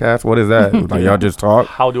podcast? What is that? Like, y'all just talk?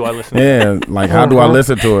 How do I listen to it? Like, how do I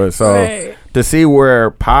listen to it? So, to see where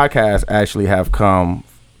podcasts actually have come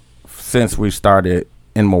since we started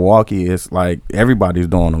in Milwaukee, it's like everybody's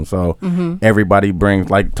doing them. So, everybody brings,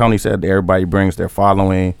 like Tony said, everybody brings their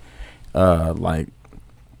following, like,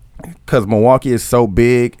 because Milwaukee is so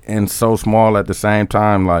big and so small at the same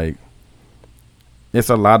time. Like, it's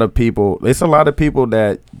a lot of people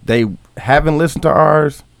that they haven't listened to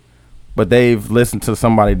ours, but they've listened to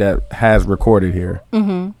somebody that has recorded here.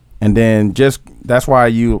 And then that's why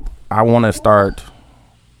I want to start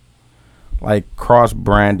like cross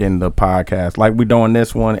branding the podcast, like we're doing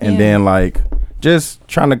this one, and then like just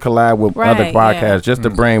trying to collab with other podcasts just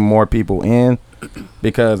to bring more people in.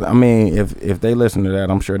 Because, I mean, if they listen to that,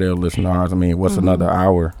 I'm sure they'll listen to ours. I mean, what's another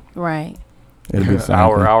hour? Right. It'll be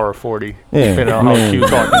hour 40. Yeah. Depending on how cute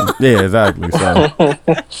talking. Yeah, exactly. So,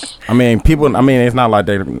 I mean, it's not like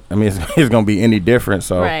it's going to be any different.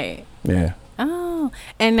 So, right. Yeah. Oh,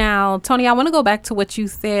 and now, Tony, I want to go back to what you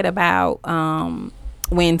said about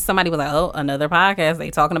when somebody was like, oh, another podcast, they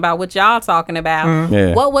talking about what y'all talking about.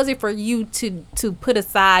 Yeah. What was it for you to put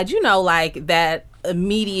aside, you know, like that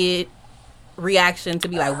immediate reaction to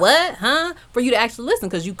be like, what, huh? For you to actually listen,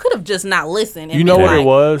 because you could have just not listened. And you know what it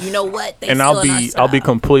was? You know what? And I'll be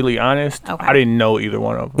completely honest. Okay. I didn't know either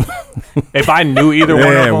one of them. If I knew either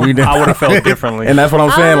one of them, I would have felt differently. And that's what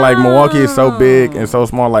I'm saying. Like, Milwaukee is so big and so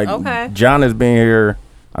small. Like, John has been here,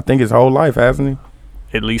 I think, his whole life, hasn't he?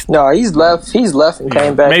 At least. No, he's left and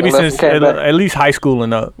came back. Maybe since at least high school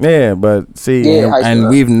and up. Yeah, but see, and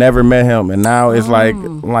we've never met him, and now it's like,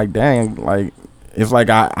 dang, like. It's like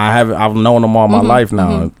I've known them all my life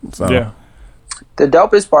now. So the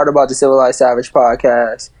dopest part about the Civilized Savage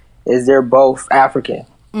podcast is they're both African.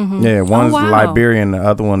 Yeah, one's Liberian, the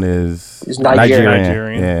other one is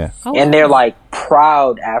Nigerian. Yeah, and they're like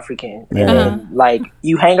proud African. And like,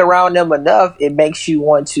 you hang around them enough, it makes you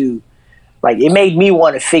want to, like, it made me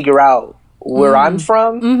want to figure out where I'm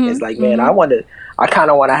from. It's like, man, I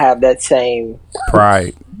kind of want to have that same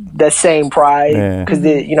pride. the same pride because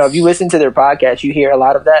if you listen to their podcast, you hear a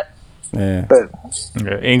lot of that. Yeah. But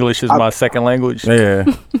English is my second language. Yeah.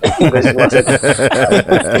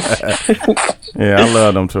 Yeah, I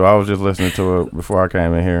love them too. I was just listening to it before I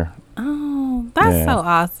came in here. Oh, that's so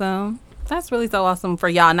awesome. That's really so awesome for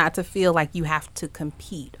y'all not to feel like you have to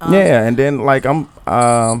compete. Yeah, and then like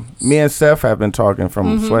me and Seth have been talking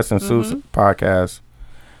from Sweats and Suits podcast.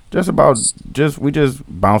 We just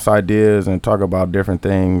bounce ideas and talk about different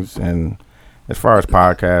things, and as far as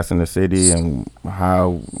podcasts in the city and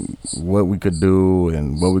what we could do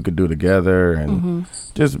and what we could do together, and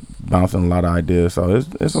just bouncing a lot of ideas. So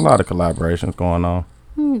it's a lot of collaborations going on.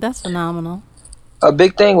 That's phenomenal. A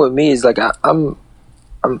big thing with me is like I'm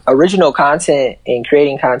original content and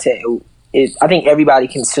creating content. I think everybody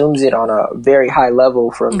consumes it on a very high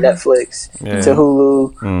level, from Netflix to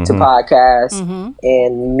Hulu to podcasts.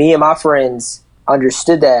 And me and my friends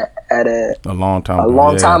understood that at a long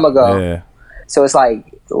time ago. Yeah. So it's like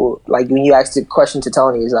when you ask the question to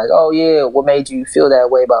Tony, it's like, oh yeah, what made you feel that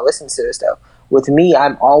way about listening to this stuff? With me,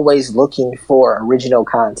 I'm always looking for original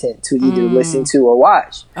content to either listen to or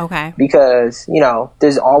watch. Okay. Because,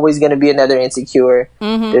 there's always going to be another Insecure.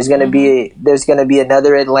 There's going to be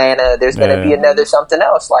another Atlanta. There's going to be another something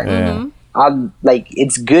else.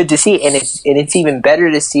 It's good to see, and it's even better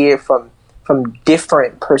to see it from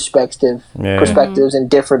different perspectives and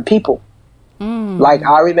different people. Like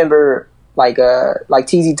I remember like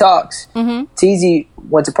TZ Talks. TZ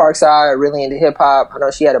went to Parkside, really into hip hop. I know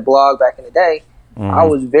she had a blog back in the day. I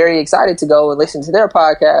was very excited to go and listen to their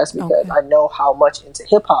podcast because I know how much into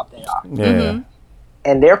hip hop they are.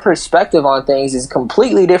 And their perspective on things is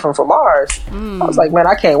completely different from ours. I was like, man,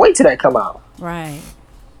 I can't wait till that come out. Right.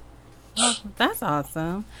 Well, that's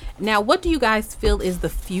awesome. Now, what do you guys feel is the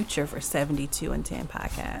future for 72 and 10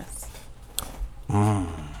 podcasts?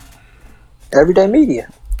 Everyday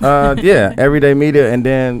media. Everyday media, and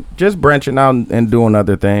then just branching out and doing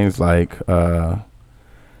other things like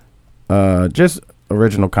just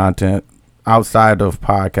original content outside of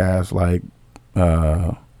podcasts, like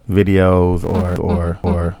videos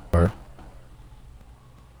or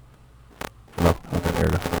no, okay, there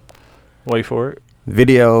you go. Wait for it.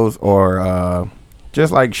 Videos or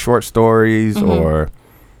just like short stories or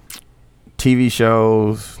TV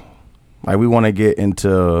shows. Like we want to get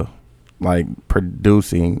into like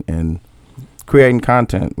producing and creating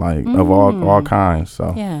content like of all kinds.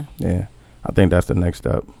 So yeah, I think that's the next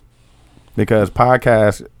step, because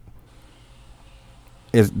podcast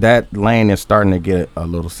that lane is starting to get a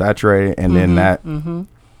little saturated, and then that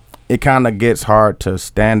it kind of gets hard to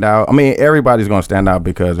stand out. I mean, everybody's going to stand out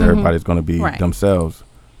because everybody's going to be themselves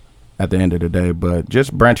at the end of the day, but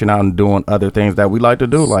just branching out and doing other things that we like to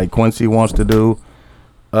do, like Quincy wants to do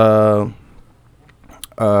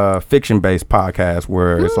fiction-based podcast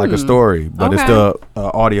where it's like a story, but it's still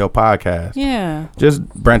audio podcast. Yeah, just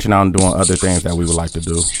branching out and doing other things that we would like to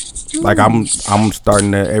do. Like I'm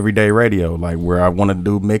starting the everyday radio, like where I want to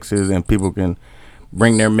do mixes and people can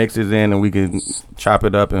bring their mixes in and we can chop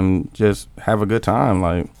it up and just have a good time.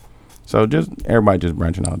 Like, so just everybody just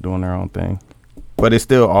branching out, doing their own thing, but it's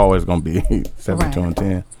still always gonna be 72 and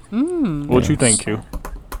 10. What you think, Q?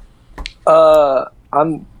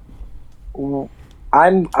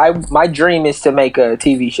 My dream is to make a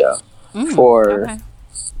TV show for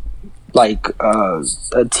like a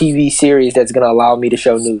TV series that's gonna allow me to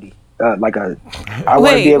show nudity. I want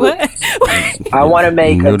to be able. I want to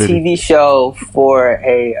make a TV show for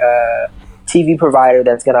a TV provider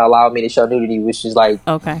that's gonna allow me to show nudity, which is like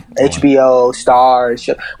HBO, Stars.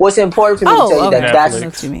 What's important for me to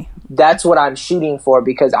tell you that's what I'm shooting for,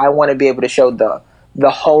 because I want to be able to show the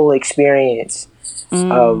whole experience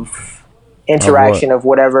of interaction of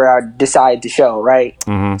whatever I decide to show, right?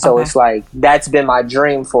 So it's like that's been my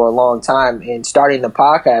dream for a long time, and starting the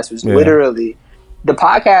podcast was literally the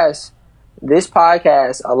podcast. This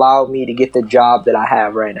podcast allowed me to get the job that I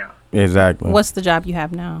have right now. Exactly. What's the job you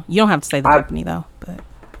have now? You don't have to say the company though, but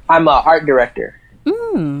I'm an art director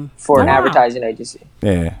for an advertising agency.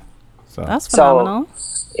 Yeah, so that's phenomenal.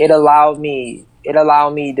 So it allowed me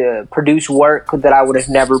to produce work that I would have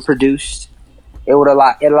never produced. It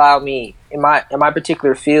allowed me in my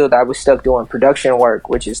particular field. I was stuck doing production work,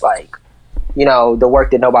 which is like, the work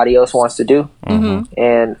that nobody else wants to do.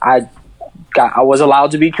 And I was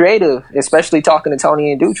allowed to be creative, especially talking to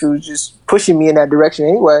Tony and Dooch, who was just pushing me in that direction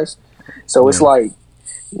anyways. So it's like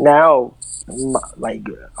now, like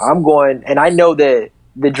I'm going, and I know that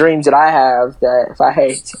the dreams that I have, that if I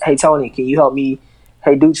hey Tony, can you help me?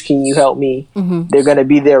 Hey Dooch, can you help me? They're gonna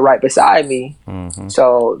be there right beside me.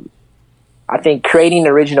 So I think creating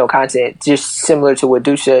original content, just similar to what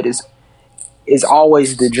Dooch said, is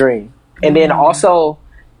always the dream. And then also,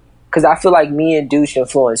 because I feel like me and Douche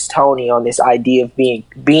influenced Tony on this idea of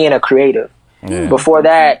being a creative. Yeah. Before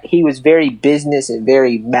that, he was very business and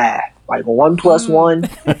very math. Like 1 + 1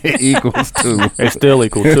 equals 2. It's still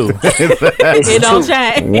equal 2. It don't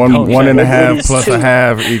change. 1.5 plus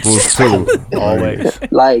 1/2 equals 2. Always.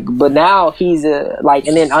 Like, but now he's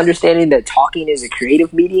and then understanding that talking is a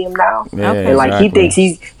creative medium now. Yeah, and like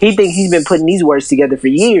exactly. he thinks he's been putting these words together for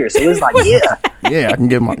years. So it's like, I can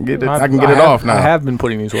get it off now. I have been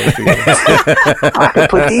putting these words together. I can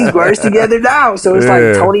put these words together now. So it's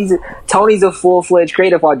like Tony's a full-fledged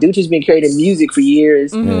creative. While Dooch has been creating music for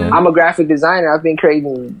years. Mm-hmm. I'm a graphic designer. I've been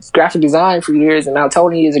creating graphic design for years, and now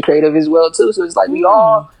Tony is a creative as well too. So it's like we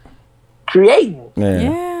all creating.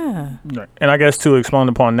 Yeah. And I guess to expound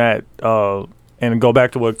upon that, and go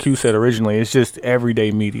back to what Q said originally, it's just everyday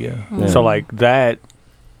media. Yeah. So like that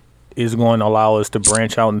is going to allow us to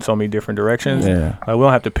branch out in so many different directions. Yeah. Like we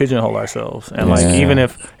don't have to pigeonhole ourselves. And like even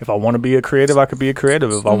if I want to be a creative, I could be a creative.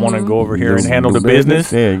 If I want to go over here and handle the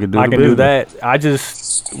business, I can do that. I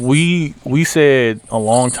just we said a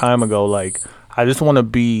long time ago, like I just want to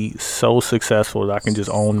be so successful that I can just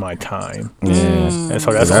own my time. And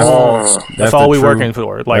so that's all we're working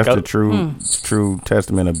for. Like that's the true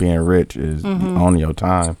testament of being rich is owning your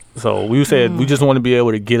time. So we said we just want to be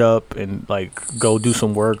able to get up and like go do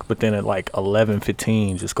some work, but then at like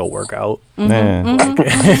 11:15 just go work out. Like,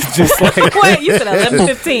 it's just like wait, you said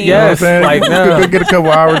 11:15? Yes, you know like get a couple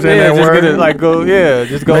hours in there.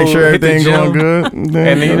 Just go make sure everything's going good,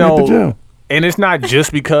 and you know. And it's not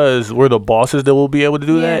just because we're the bosses that will be able to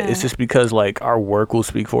do that. It's just because like our work will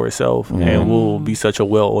speak for itself, and we'll be such a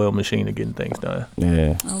well-oiled machine at getting things done.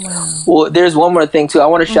 Yeah. Oh, wow. Well, there's one more thing too. I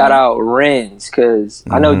want to shout out Renz because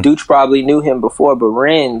I know Dooch probably knew him before, but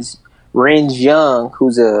Renz Young,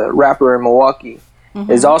 who's a rapper in Milwaukee,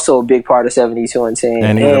 is also a big part of 72 and 10.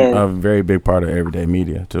 And he's a very big part of everyday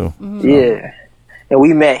media too. Yeah. And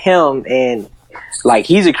we met him, and like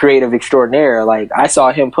he's a creative extraordinaire. Like I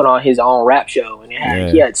saw him put on his own rap show, and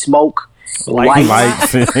he had smoke,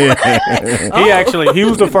 lights. He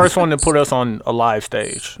was the first one to put us on a live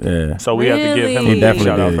stage. Yeah. So we have to give him a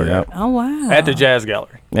shout out for that. Oh wow! At the Jazz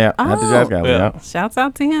Gallery. Yeah. At the Jazz Gallery. Yeah. Shouts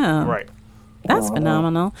out to him. Right. That's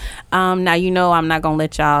phenomenal. Now you know I'm not gonna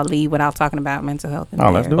let y'all leave without talking about mental health.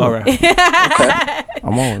 Let's do it. All right. Okay.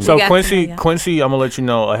 I'm on. So Quincy, I'm gonna let you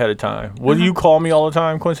know ahead of time. What do you call me all the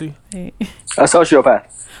time, Quincy? A sociopath.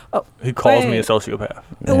 Oh, he calls me a sociopath.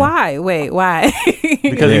 Yeah. Why? Wait, why?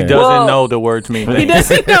 Because he doesn't know the words mean. He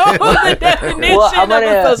doesn't know the definition of a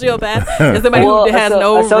sociopath. Is somebody who has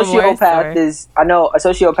no a sociopath is. I know a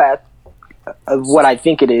sociopath. What I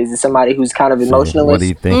think it is somebody who's kind of emotionalist. What do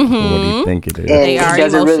you think? What do you think it is? And they are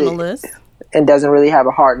emotionalist. And doesn't really have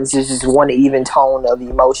a heart. It's just one even tone of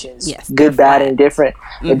emotions. Yes, good, bad, and different.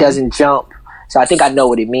 It doesn't jump. So I think I know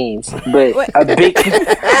what it means. But a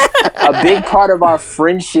big part of our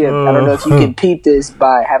friendship, I don't know if you can peep this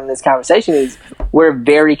by having this conversation, is we're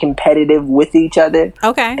very competitive with each other.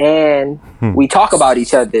 Okay. And we talk about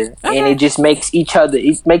each other. Okay. And it just makes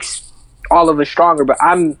it makes all of us stronger. But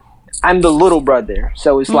I'm the little brother,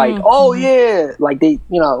 so it's like, like they,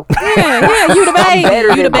 yeah, you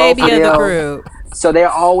the baby of the group. So they're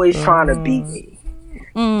always trying to beat me.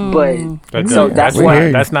 But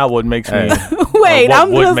that's not what makes me. Wait,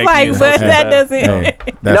 I'm just like, but that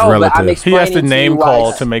doesn't. That's relative. He has to name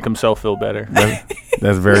call to make himself feel better.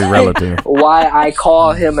 That's very relative. Why I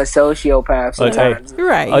call him a sociopath sometimes.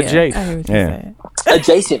 Right. Adjacent. Yeah.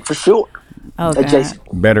 Adjacent for sure. Okay. Adjacent.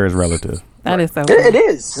 Better is relative. That is so. It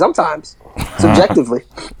is sometimes subjectively.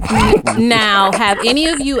 Now, have any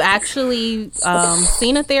of you actually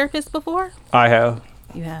seen a therapist before? I have.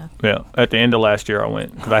 You have? Yeah. At the end of last year, I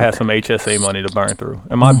went because I had some HSA money to burn through,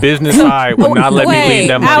 and my business side would not let me leave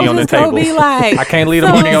that money on the table. I can't leave the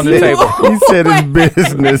money on the table. He said his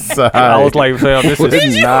business side. I was like, "Fam, this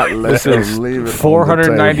is not let him leave it.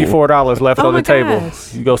 $494 left on the table.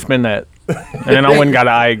 You go spend that." And then I went and got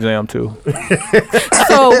an eye exam too.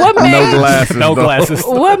 So what made no glasses.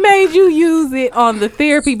 What made you use it on the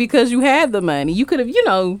therapy? Because you had the money. You could have,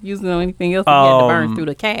 used it on anything else. You had to burn through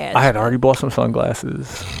the cash. I had already bought some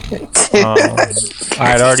sunglasses. I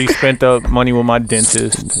had already spent up money with my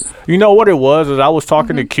dentist. You know what it was? Is I was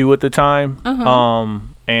talking to Q at the time,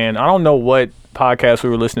 and I don't know what podcast we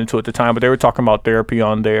were listening to at the time, but they were talking about therapy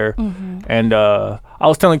on there, and I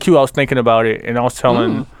was telling Q I was thinking about it, and I was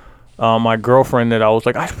telling. My girlfriend that I was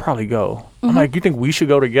like, I should probably go. I'm like, you think we should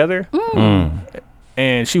go together? And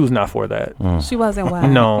and she was not for that. She wasn't wild.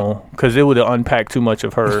 No, because it would have unpacked too much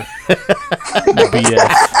of her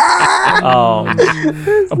BS.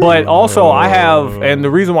 But also, I have, and the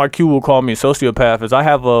reason why Q will call me a sociopath is I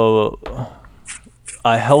have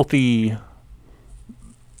a healthy,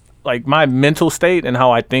 like my mental state and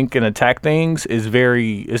how I think and attack things is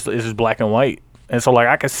it's just black and white. And so, like,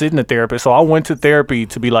 I could sit in a therapist. So I went to therapy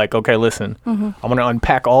to be like, okay, listen, I'm going to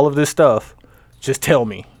unpack all of this stuff. Just tell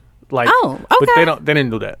me. Like, but they didn't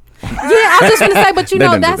do that. Yeah, I was just going to say, but you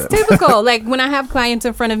know, that's typical. Like, when I have clients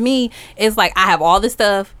in front of me, it's like, I have all this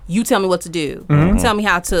stuff. You tell me what to do. Tell me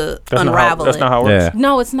how to unravel That's it. not how it works. Yeah.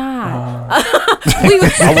 No, it's not.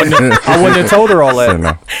 I wouldn't have told her all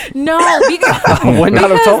that. No, because Would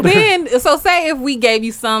not have told her. then, so say if we gave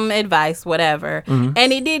you some advice, whatever, and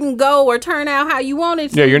it didn't go or turn out how you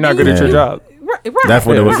wanted to. Yeah, you're not good at your job. Right. That's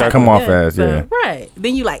what it was Exactly. come off as, yeah. Right.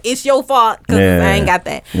 Then you like, it's your fault because I ain't got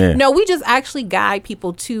that. Yeah. No, we just actually guide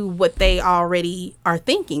people to what they already are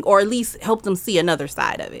thinking, or at least help them see another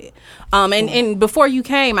side of it. And before you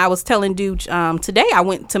came, I was telling Dude, today I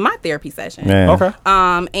went to my therapy session. Yeah. Okay.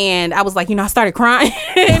 And I was like, I started crying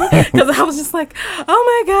because I was just like,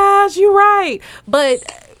 oh my gosh, you're right. But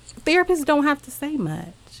therapists don't have to say much.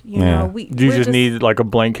 You know, You just need like a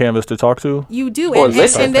blank canvas to talk to. You do, Or and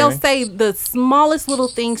listen. they'll say the smallest little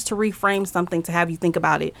things to reframe something to have you think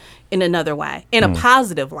about it in another way, in a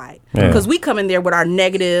positive light. Because we come in there with our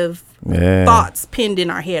negative thoughts pinned in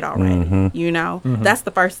our head already. You know, that's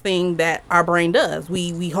the first thing that our brain does.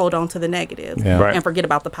 We hold on to the negative Right. and forget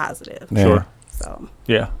about the positive. Yeah. Sure. So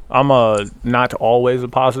Yeah, I'm not always a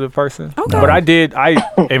positive person, Okay. but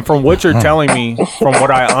and from what you're telling me, from what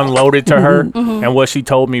I unloaded to her and what she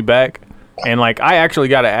told me back, and like I actually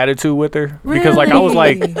got an attitude with her because like I was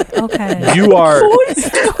like, okay, you are, Who's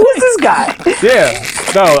this guy? yeah,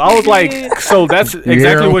 no, I was like, so that's hear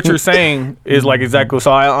exactly him? what you're saying is like exactly.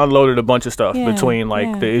 So I unloaded a bunch of stuff Yeah, between like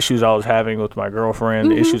yeah. the issues I was having with my girlfriend,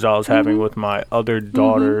 the issues I was having with my other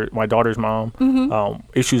daughter, my daughter's mom,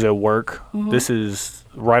 issues at work. This is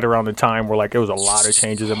right around the time where like it was a lot of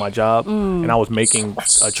changes in my job and I was making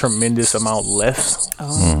a tremendous amount less.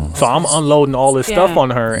 So I'm unloading all this stuff on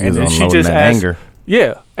her, and then she just asked, anger.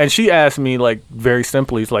 yeah, and she asked me like very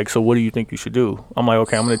simply, it's like, so what do you think you should do? I'm like,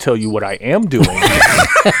 okay, I'm going to tell you what I am doing.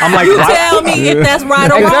 I'm like, why? tell me if that's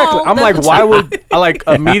right or Exactly. wrong. I'm That's like, what why would I like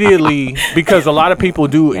immediately, because a lot of people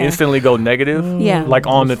do instantly go negative, Yeah. like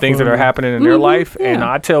on the things that are happening in their life. And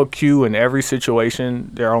I tell Q in every situation,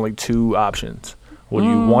 there are only two options. What do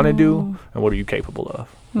you want to do and what are you capable of?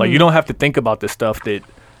 Like, you don't have to think about the stuff that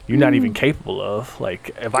you're not even capable of.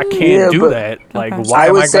 Like, if I can't do but- that, like, Okay. why I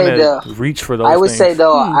am would I say going to reach for those I would things? say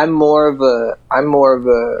though, I'm more of a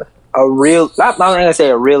real. I'm not gonna say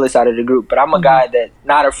a realist out of the group, but I'm a guy that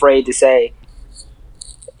not afraid to say,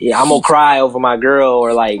 yeah, I'm gonna cry over my girl,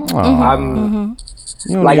 or like I'm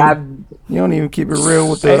You don't like even, you don't even keep it real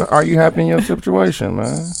with the. Are you happy in your situation,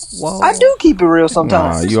 man? I do keep it real Nah,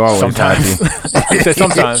 sometimes. you always Sometimes. happy. He said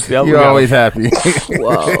sometimes. Yeah, You always happy.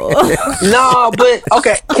 No, but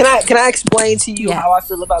okay. Can I explain to you Yes. how I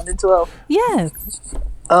feel about mental health? Yes.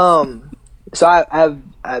 So I have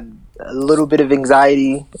a little bit of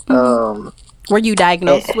anxiety. Were you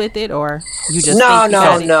diagnosed with it, or you just No, think you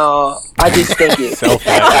got it? no. I just think it.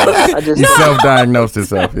 Self-diagnosed. I just He self-diagnosed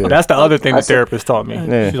himself. Yeah. That's the other thing the I said- therapist taught me.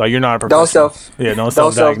 Yeah. She's like, you're not a professional. Don't don't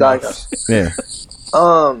self-diagnose. self-diagnose.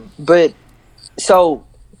 yeah. But so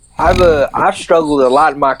I've struggled a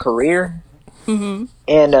lot in my career, and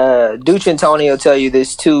Duce and Tony will tell you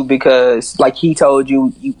this too, because like he told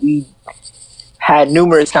you, we had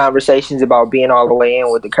numerous conversations about being all the way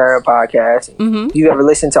in with the current podcast. If you ever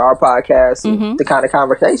listen to our podcast, and the kind of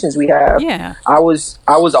conversations we have, Yeah. I was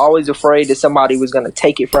always afraid that somebody was going to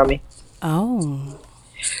take it from me, Oh.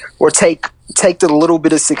 or take the little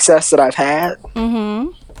bit of success that I've had,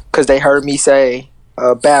 because they heard me say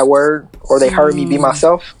a bad word, or they heard me be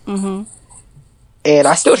myself. And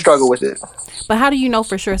I still struggle with it. But how do you know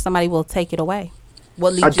for sure somebody will take it away?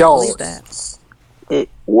 What leads I you to don't. believe that?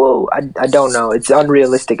 I don't know. It's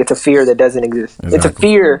unrealistic. It's a fear that doesn't exist. It's a Exactly.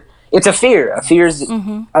 fear. It's a fear. A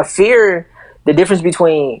fear. The difference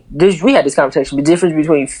between we had this conversation. The difference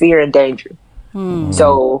between fear and danger.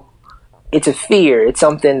 So it's a fear. It's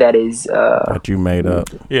something that is. That you made up.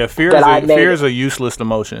 Yeah, fear That I is made fear it. is a useless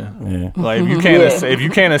emotion. Yeah. Like if you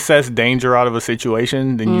can't assess danger out of a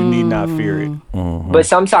situation, then you need not fear it. But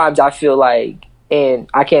sometimes I feel like, and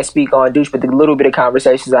I can't speak on Douche, but the little bit of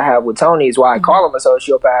conversations I have with Tony is why I call him a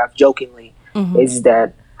sociopath jokingly, is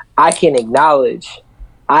that I can acknowledge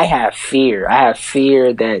I have fear. I have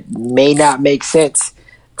fear that may not make sense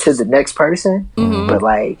to the next person, but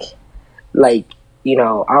like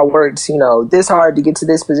I worked, this hard to get to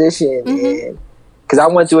this position, and because I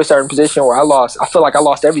went through a certain position where I feel like I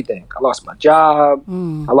lost everything. I lost my job,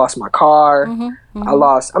 I lost my car, I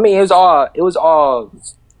lost. I mean, it was all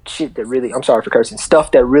shit that really. I'm sorry for cursing.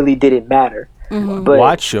 Stuff that really didn't matter. But,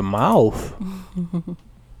 watch your mouth.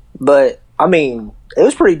 But I mean, it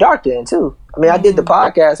was pretty dark then too. I mean, I did the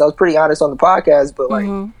podcast. I was pretty honest on the podcast, but like,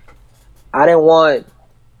 I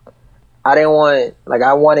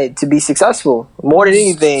wanted to be successful more than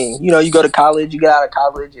anything. You go to college, you get out of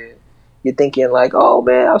college, and you're thinking like, oh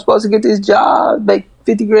man, I'm supposed to get this job, make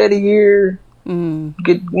 $50,000 a year,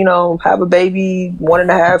 get, have a baby,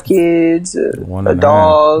 1.5 kids, a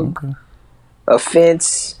dog, a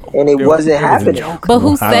fence, and it wasn't happening. But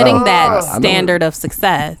who's setting that standard of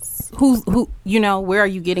success? Who? Where are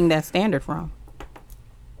you getting that standard from?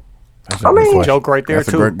 Joke right there.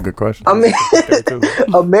 That's a good question. I mean,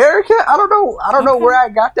 America. I don't know where I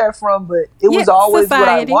got that from, but it was always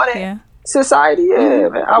society, what I wanted. Yeah. Society,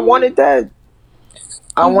 man. I wanted that.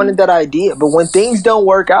 I wanted that idea, but when things don't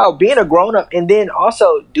work out, being a grown up, and then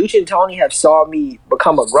also Dooch and Tony have saw me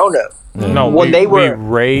become a grown up. No, when we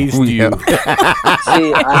raised you.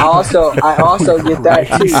 See, I also get that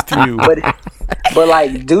too. But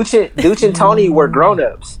like Dooch and Tony were grown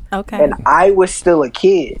ups, okay, and I was still a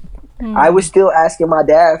kid. I was still asking my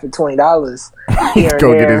dad for $20 here and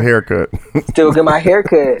go get his haircut. Still get my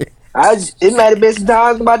haircut. It might have been some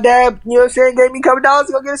times my dad, gave me a couple dollars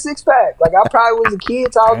to go get a 6-pack. Like I probably was a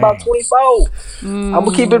kid, so I was about 24. I'm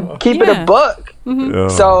gonna keep it a buck.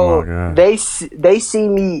 So they see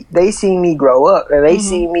me grow up, and they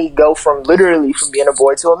see me go from being a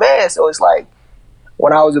boy to a man. So it's like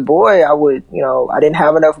when I was a boy, I would, I didn't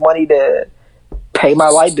have enough money to pay my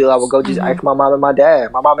light bill. I would go just ask my mom and my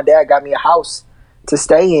dad. My mom and dad got me a house to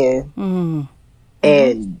stay in.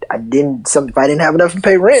 And if I didn't have enough to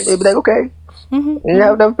pay rent, they'd be like, okay, you didn't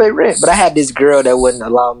have enough to pay rent. But I had this girl that wouldn't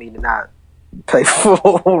allow me to not pay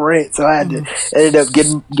full rent, so I had to ended up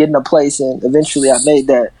getting a place, and eventually I made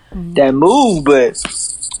that move. But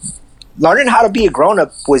learning how to be a grown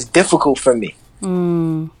up was difficult for me. Yeah,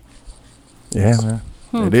 man,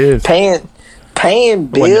 it is. Paying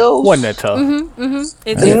bills wasn't that tough?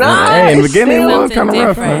 It's not. In the beginning, it was kind of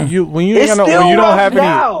rough, man. When you don't have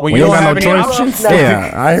any options.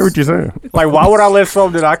 Yeah, I hear what you're saying. Like, why would I let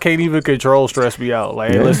something that I can't even control stress me out?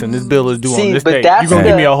 Like, hey, listen, this bill is due on this date. You gonna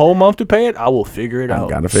give me a whole month to pay it? I will figure it out.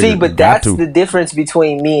 But that's the difference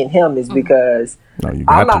between me and him is because I'm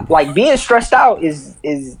not like being stressed out is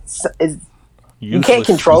useless. You can't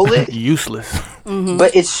control it. Useless.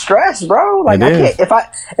 But it's stress, bro. Like I can't.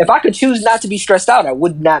 If I could choose not to be stressed out, I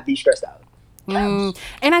would not be stressed out. And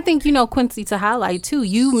I think, Quincy, to highlight too,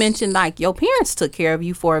 you mentioned like your parents took care of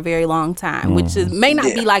you for a very long time, which may not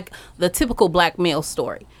be like the typical black male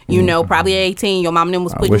story. Probably 18, your mom and them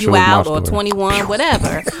was putting you out, or 21,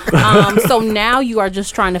 whatever. So now you are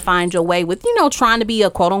just trying to find your way with, trying to be a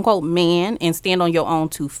quote unquote man and stand on your own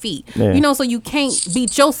 2 feet. Yeah. So you can't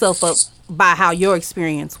beat yourself up by how your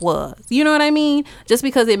experience was. You know what I mean? Just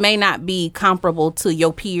because it may not be comparable to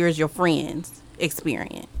your peers, your friends'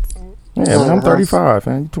 experience. Yeah, I'm 35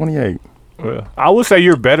 and you're 28. Well, I would say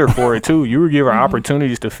you're better for it too. You were given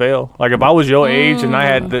opportunities to fail. Like if I was your age and I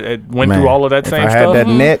had went through all of that same stuff. If I had that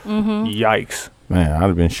net, yikes. Man, I'd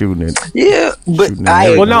have been shooting it. Yeah, but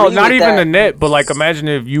not even the net. But like, imagine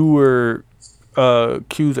if you were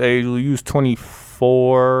Q's age, you was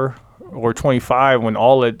 24 or 25 when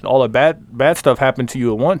all the bad stuff happened to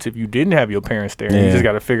you at once. If you didn't have your parents there, you just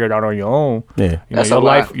got to figure it out on your own. Yeah,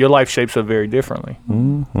 your life shapes up very differently.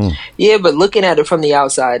 Yeah, but looking at it from the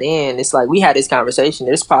outside in, it's like we had this conversation.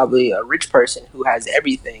 There's probably a rich person who has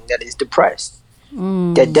everything that is depressed.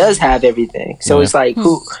 That does have everything. So it's like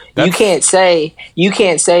you can say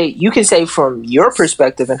from your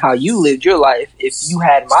perspective and how you lived your life, if you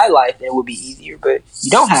had my life it would be easier, but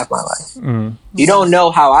you don't have my life. You don't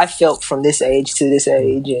know how I felt from this age to this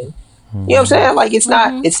age, and you know what I'm saying? Like it's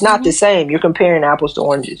not the same. You're comparing apples to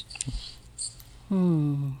oranges.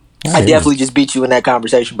 I definitely just beat you in that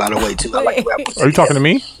conversation, by the way, too. I like the way I put that Are you talking to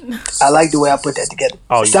me? I like the way I put that together.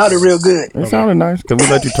 It sounded real good. It sounded nice because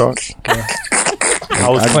we let you talk. I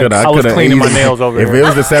was cleaning my nails over here. If it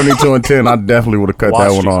was a 72 and 10, I definitely would have cut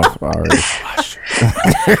that one off already.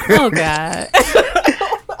 Oh, God.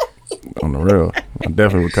 On the real. I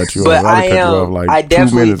definitely would cut you off. But I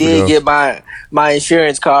definitely did get my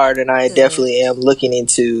insurance card, and I definitely am looking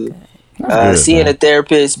into seeing a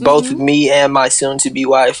therapist. Both me and my soon-to-be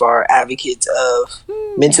wife are advocates of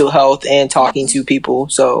mental health and talking to people.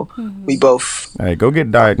 So we both. Hey, go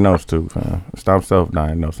get diagnosed too, fam. Stop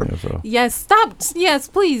self-diagnosing yourself. Yes, stop. Yes,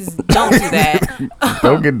 please don't do that.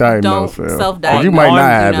 Don't get diagnosed. Don't self-diagnose. You might not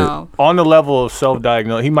have it. On the level of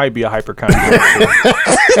self-diagnosis, he might be a hypochondriac.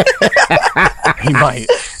 He might.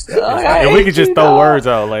 If we could just throw words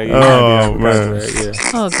out, like, oh man,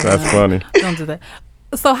 That's funny. Don't do that.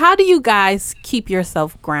 So how do you guys keep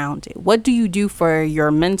yourself grounded? What do you do for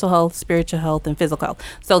your mental health, spiritual health, and physical health?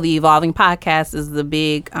 So the Evolving Podcast is the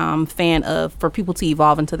big fan of, for people to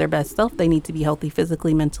evolve into their best self, they need to be healthy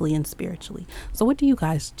physically, mentally, and spiritually. So what do you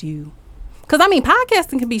guys do? Because, I mean,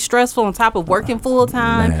 podcasting can be stressful on top of working full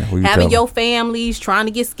time, having your families, trying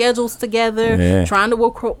to get schedules together, trying to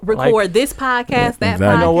record this podcast, that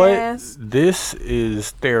podcast. You know what? This is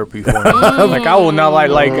therapy for me. Like, I will not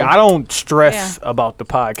like I don't stress about the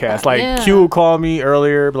podcast. Like, Q called me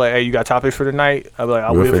earlier, like, hey, you got topics for tonight? I'll be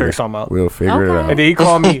like, we'll figure something out. We'll figure it out. And then he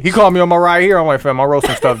called me on my ride here. I'm like, fam, I wrote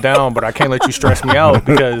some stuff down, but I can't let you stress me out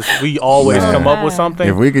because we always come up with something.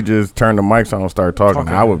 If we could just turn the mics on and start talking,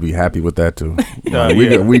 I would be happy with that too.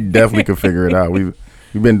 We definitely could figure it out. We've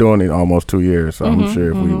been doing it almost 2 years, so I'm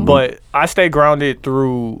sure if we. But I stay grounded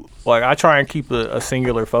through, like, I try and keep a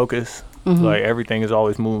singular focus. Like, everything is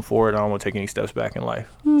always moving forward. I don't want to take any steps back in life.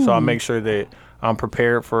 So I make sure that I'm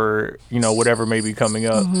prepared for, whatever may be coming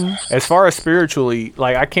up. As far as spiritually,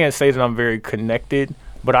 like, I can't say that I'm very connected,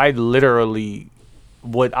 but I literally,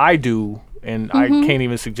 what I do, and I can't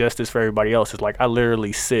even suggest this for everybody else, is like I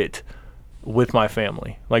literally sit with my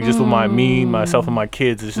family, like just with myself and my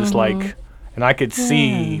kids. It's just like, and I could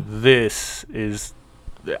see this is,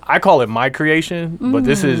 I call it my creation, but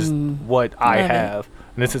this is what I have,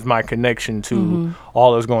 and this is my connection to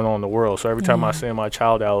all that's going on in the world. So every time I send my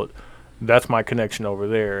child out, that's my connection over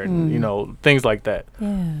there, and things like that.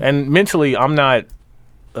 And mentally, I'm not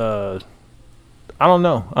I don't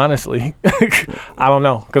know, honestly. I don't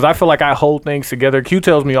know, because I feel like I hold things together. Q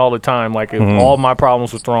tells me all the time, like, if all my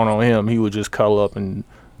problems were thrown on him, he would just cuddle up and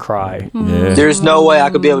cry. There's no way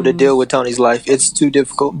I could be able to deal with Tony's life. It's too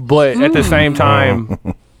difficult. But at the same time,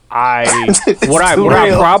 what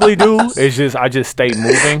I probably do is I just stay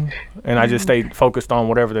moving, and I just stay focused on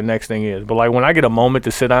whatever the next thing is. But like when I get a moment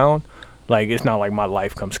to sit down, like, it's not like my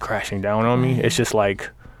life comes crashing down on me. It's just like,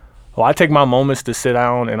 well, I take my moments to sit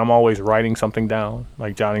down, and I'm always writing something down,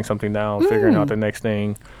 like jotting something down, figuring out the next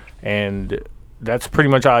thing. And that's pretty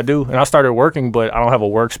much how I do. And I started working, but I don't have a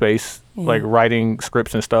workspace, like writing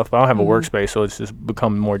scripts and stuff. But I don't have a workspace, so it's just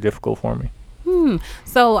become more difficult for me.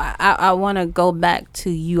 So I want to go back to,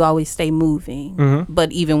 you always stay moving,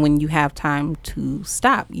 but even when you have time to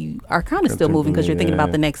stop, you are kind of still moving because you're thinking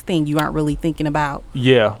about the next thing. You aren't really thinking about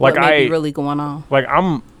like what may be really going on. Like,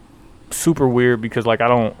 I'm super weird because, like,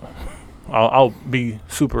 I'll be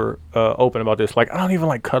super open about this. Like, I don't even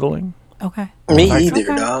like cuddling. Okay. Me either,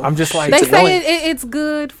 dog. I'm just like, they say it's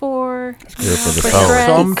good for the soul.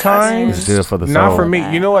 Sometimes it's good for the soul. Not for me.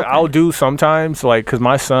 You know what I'll do sometimes, like, because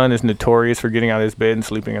my son is notorious for getting out of his bed and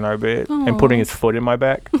sleeping in our bed and putting his foot in my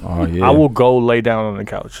back. Oh yeah. I will go lay down on the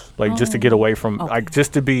couch, like, just to get away from, like,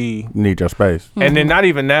 just to be. Need your space. And then not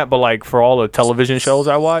even that, but like for all the television shows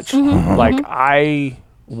I watch, like I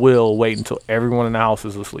will wait until everyone in the house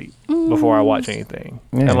is asleep before I watch anything.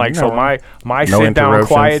 And like, so my sit down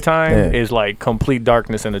quiet time is like complete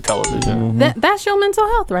darkness in the television. That's your mental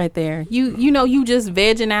health right there. You just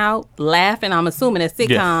vegging out, laughing. I'm assuming at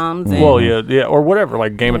sitcoms. Yes. Well, yeah, or whatever,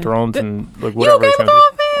 like Game of Thrones and like whatever. You Game of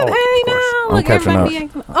Thrones fan? Hey, now I'm catching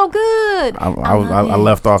up. Oh, good. I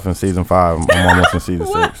left off in season 5. I'm almost in season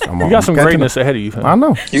 6. You got some greatness ahead of you, fam. I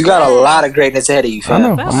know. You got a lot of greatness ahead of you,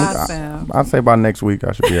 fam. I know. I'd say by next week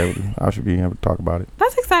I should be able to talk about it.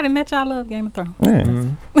 That's exciting that y'all love Game of Thrones.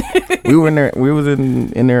 Yeah. We were in there. We was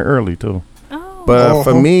in there early too. Oh. But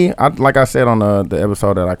for me, like I said on the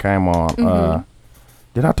episode that I came on,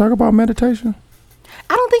 did I talk about meditation?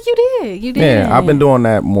 I don't think you did. You did. Yeah, I've been doing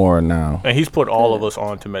that more now. And he's put all of us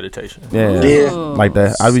on to meditation. Yeah. Like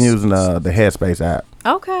that. I've been using the Headspace app.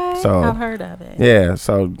 Okay. So I've heard of it. Yeah.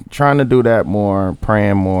 So trying to do that more,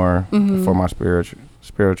 praying more for my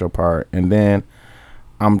spiritual part, and then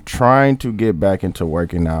I'm trying to get back into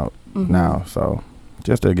working out now. So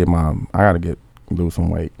just to I gotta lose some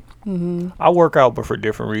weight. I work out, but for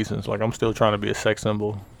different reasons. Like, I'm still trying to be a sex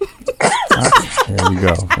symbol. There you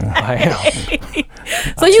go. I am.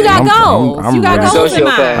 So you got goals. You got goals in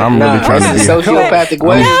mind. I'm really trying to be sociopathic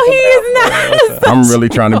way. No, he is not a I'm really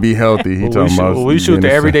trying to be healthy. He talking about we shoot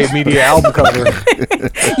the Everyday Media album cover.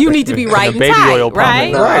 You need to be right and baby tight, oil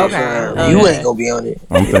right? Nah, Okay. you ain't gonna be on it.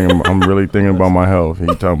 I'm really thinking about my health. He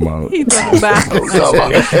talking about. He talking about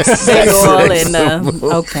baby oil and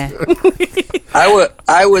okay.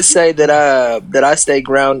 I would say that I stay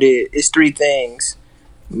grounded. It's three things: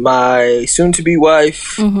 my soon-to-be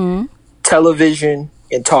wife, television,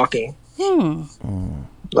 and talking.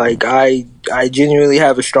 Like I genuinely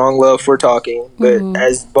have a strong love for talking, but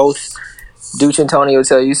as both Dooch and Tony will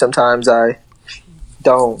tell you, sometimes I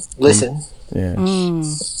don't listen. Yeah.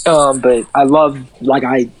 But I love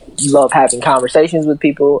having conversations with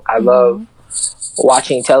people. I love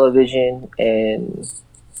watching television, and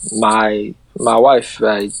my wife.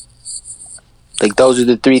 Like those are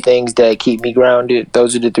the three things that keep me grounded.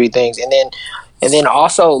 Those are the three things, and then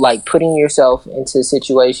also like putting yourself into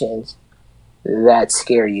situations that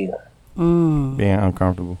scare you. Being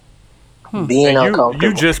uncomfortable. Being uncomfortable.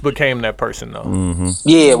 You just became that person though.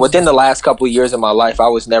 Yeah, within the last couple of years of my life, I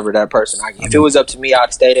was never that person. If it was up to me,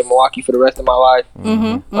 I'd stayed in Milwaukee for the rest of my life.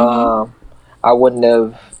 I wouldn't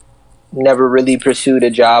have never really pursued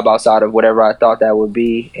a job outside of whatever I thought that would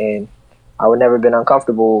be, and I would never been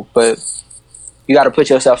uncomfortable. But you got to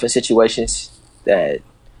put yourself in situations that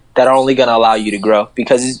are only going to allow you to grow.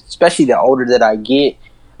 Because especially the older that I get,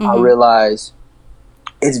 I realize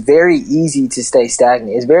it's very easy to stay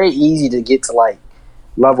stagnant. It's very easy to get to like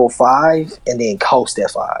level 5 and then coast at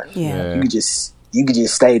 5. Yeah. You could just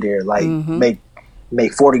stay there, like make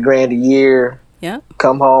 $40,000 a year. Yeah.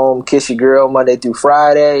 Come home, kiss your girl Monday through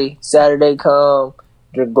Friday. Saturday come,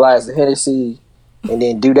 drink a glass of Hennessy, and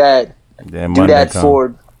then do that. Then do Monday that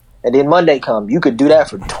come. and then Monday come. You could do that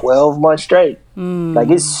for 12 months straight. Like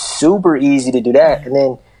it's super easy to do that, and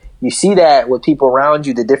then you see that with people around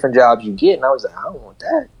you, the different jobs you get, and I was like, I don't want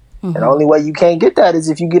that. And the only way you can't get that is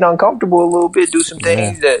if you get uncomfortable a little bit, do some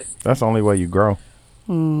things that's the only way you grow.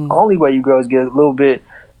 Only way you grow is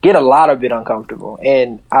get a lot of bit uncomfortable,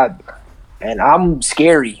 and I'm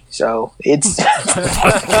scary, so it's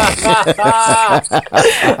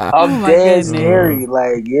I'm dead scary.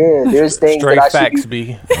 Like, there's things Straight that I facts, should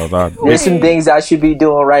be. There's some things I should be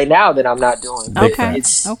doing right now that I'm not doing. Okay.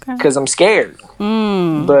 It's because I'm scared.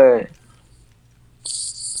 But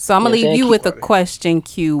so I'm gonna leave you with a question,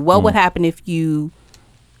 Q. What would happen if you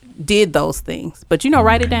did those things? But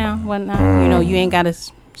write it down. Whatnot. You ain't gotta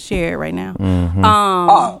share it right now.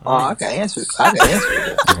 I can answer.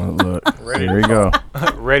 Look, here we go.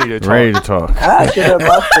 Ready to talk. Ready to talk. I should have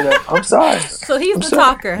busted it. I'm sorry. So he's the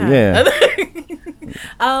talker, huh? Yeah.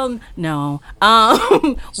 No.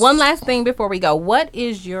 One last thing before we go. What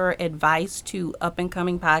is your advice to up and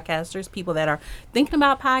coming podcasters, people that are thinking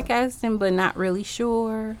about podcasting but not really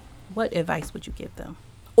sure? What advice would you give them?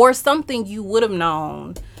 Or something you would have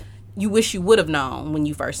known, you wish you would have known when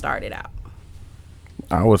you first started out?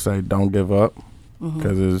 I would say don't give up,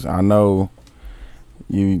 because I know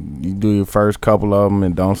you do your first couple of them,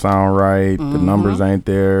 it don't sound right. The numbers ain't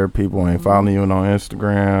there. People ain't following you on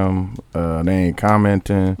Instagram. They ain't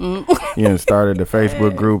commenting. You ain't started the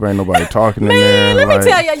Facebook group. Ain't nobody talking in there. Let me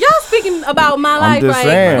tell you, y'all speaking about my life. I'm just like,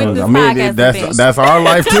 saying. With this I mean, podcast that's our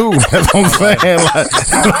life too. That's what I'm saying.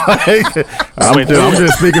 I'm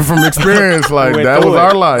just speaking from experience. Like that was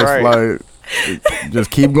our life. Right. Like.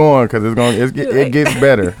 Just keep going, because it gets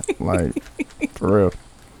better. Like, for real.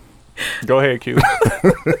 Go ahead, Q.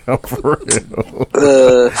 For real.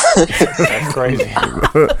 That's crazy.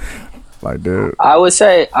 Like, dude. I would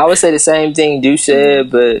say the same thing Duke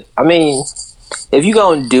said, but I mean, if you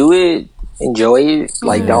gonna do it, enjoy it.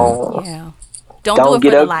 Like, don't do it get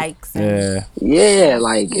for the up. likes.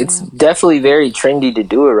 It's definitely very trendy to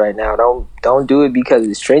do it right now. Don't do it because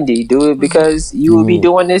it's trendy. Do it because you will be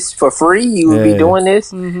doing this for free. You will be doing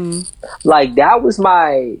this. Like, that was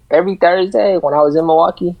my every Thursday when I was in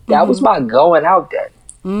Milwaukee. That was my going out day.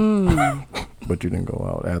 But you didn't go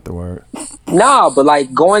out afterward. Nah, but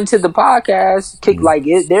like going to the podcast,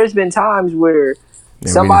 there's been times where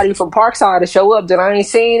somebody from Parkside to show up that I ain't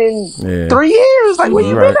seen in 3 years. Like, where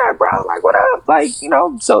you been at, bro? Like, what up? Like,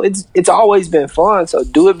 so it's always been fun. So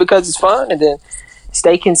do it because it's fun, and then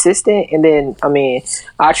stay consistent. And then, I mean,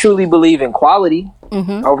 I truly believe in quality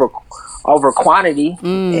over quantity,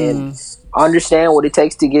 and understand what it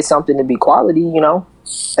takes to get something to be quality. Follow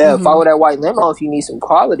that white limo if you need some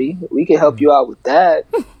quality. We can help you out with that.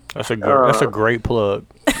 That's a great plug.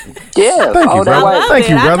 Yeah, thank you, brother. Thank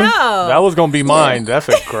you, brother. That was gonna be mine. That's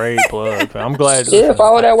a great plug. I'm glad.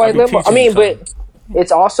 Follow that white limo. I mean, but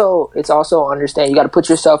it's also understand you got to put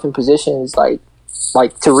yourself in positions like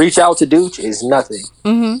to reach out to Dooch is nothing.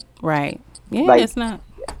 Right. Yeah, Like, it's not.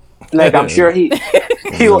 Like, I'm sure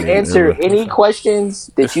he'll answer any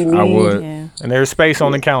questions that you need. I would. Yeah. And there's space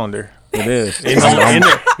on the calendar. It is. In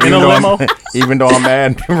the limo. Even though I'm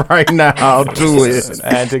adding right now to it.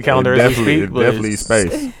 Add to the calendar as we speak. But Definitely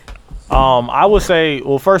space. I would say,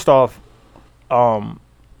 well, first off,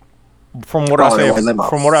 from what I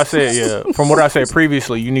said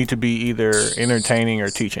previously, you need to be either entertaining or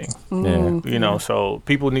teaching. Yeah. You know, so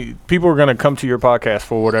people are going to come to your podcast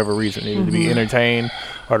for whatever reason, either to be entertained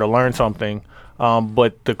or to learn something.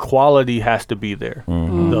 But the quality has to be there.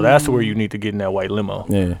 So that's where you need to get in that white limo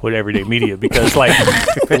with Everyday Media, because like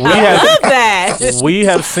we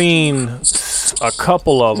have seen a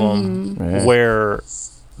couple of them where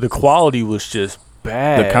the quality was just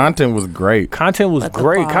bad. The content was great.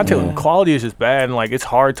 Quality is just bad, and like it's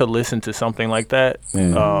hard to listen to something like that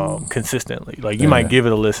consistently. Like you might give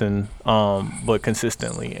it a listen, but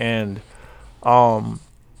consistently. And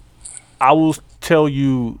I will tell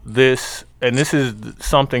you this, and this is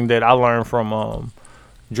something that I learned from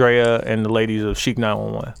Drea and the ladies of Chic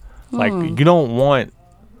 911. Like you don't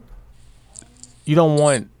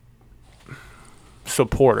want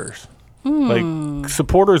supporters. Like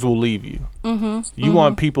supporters will leave you. You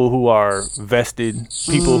want people who are vested,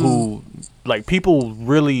 people who people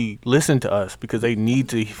really listen to us because they need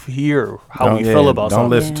to hear how we feel about something.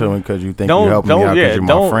 Don't listen to him because you think you're helping me out because you're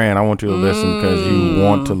my friend. I want you to listen because you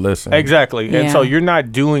want to listen. Exactly. And so you're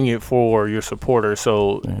not doing it for your supporters.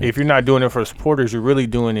 So if you're not doing it for supporters, you're really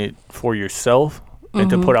doing it for yourself and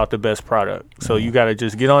to put out the best product. So you got to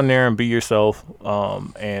just get on there and be yourself.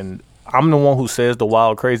 And I'm the one who says the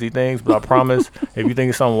wild, crazy things, but I promise if you think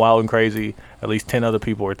it's something wild and crazy, at least 10 other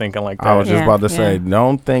people are thinking like that. I was just about to say,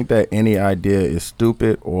 don't think that any idea is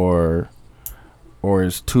stupid or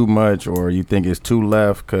it's too much or you think it's too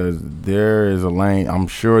left, because there is a lane. I'm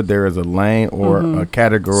sure there is a lane or a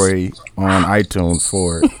category on iTunes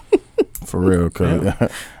for it. For real, because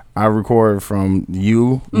I record from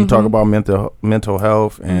you. You talk about mental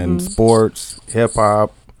health and sports,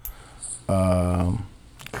 hip-hop,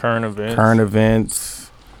 current events,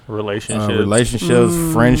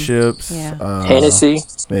 relationships, friendships, Hennessy.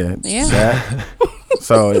 That.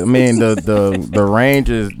 So I mean, the range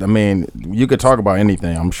is. I mean, you could talk about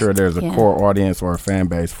anything. I'm sure there's a core audience or a fan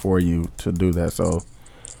base for you to do that. So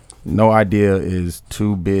no idea is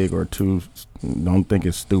too big or too. Don't think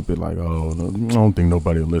it's stupid. Like, oh, I don't think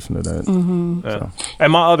nobody will listen to that. So.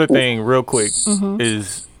 And my other thing, real quick,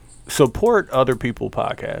 is support other people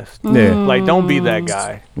podcasts. Like don't be that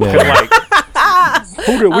guy. We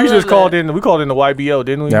just called in the YBO,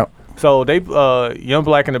 didn't we? Yep. So they Young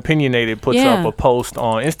Black and Opinionated puts up a post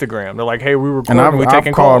on Instagram. They're like, hey, we recording, and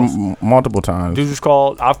taking calls. Multiple times. You just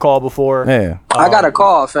called. I've called before. I got a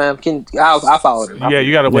call, fam. I followed him.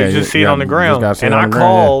 You gotta wait, just see it on the ground. And I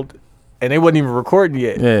called and they wasn't even recording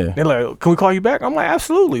yet. They're like, can we call you back? I'm like,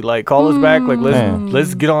 absolutely. Like, call us back. Like,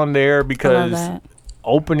 let's get on there, because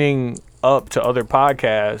opening up to other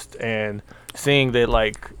podcasts and seeing that,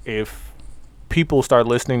 like, if people start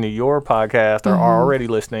listening to your podcast or are already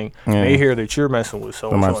listening, they hear that you're messing with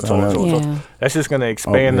so and so. That's just going to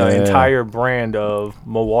expand the entire brand of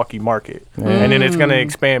Milwaukee market. And then it's going to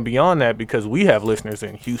expand beyond that, because we have listeners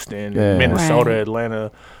in Houston, Minnesota,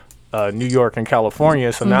 Atlanta, New York, and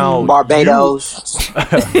California. So now Barbados.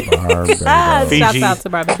 Fiji. Shouts out to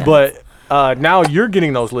Barbados. But now you're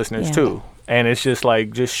getting those listeners too. And it's just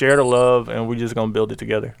like, just share the love, and we're just going to build it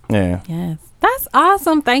together. Yes. That's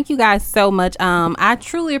awesome. Thank you guys so much. I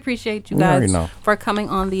truly appreciate you guys for coming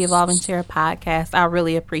on the Evolving Chair podcast. I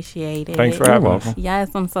really appreciate it. Thanks for having us. Yes,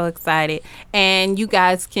 I'm so excited. And you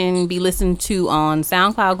guys can be listened to on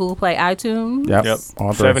SoundCloud, Google Play, iTunes. Yep.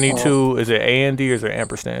 72, is it A&D or is it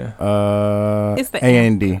ampersand? It's the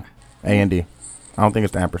A&D. A&D. I don't think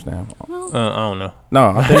it's the ampersand. I don't know. No,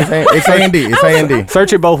 I think it's A&D. It's A&D.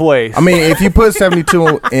 Search it both ways. I mean, if you put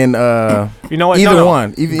 72 in you know what? either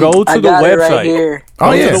one. Go to the website. Right here.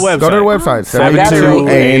 Go to the website. Go to the website. 72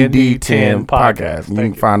 A&D 10 podcast. You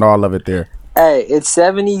can find all of it there. Hey, it's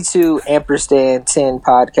 72 ampersand 10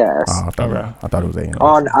 podcast. Oh, I thought it was A&D.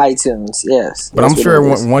 On iTunes, yes. But I'm sure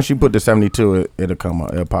once you put the 72, it'll come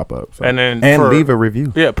up. It'll pop up. So. And then leave a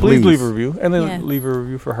review. Yeah, please leave a review. And then leave a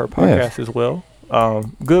review for her podcast as well.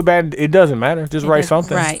 Good, bad, it doesn't matter. Just write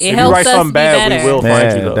something. Right. If you write something bad, we will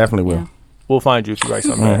find you, though. Definitely will. We'll find you if you write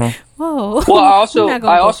something bad. Whoa. Well,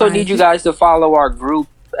 I also need you guys to follow our group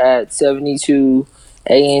at 72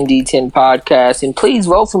 A&D 10 podcast, and please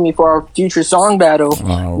vote for me for our future song battle.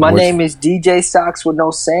 My name is DJ Socks with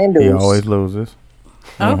No Sandals. He always loses.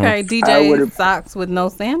 Okay, DJ socks with no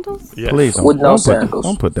sandals. Yes. Please With no sandals.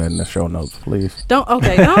 Don't put that in the show notes, please. Don't.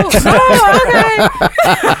 Okay. No. Okay.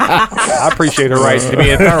 I appreciate her rights to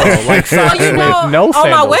being thorough. Like socks So, with no on sandals.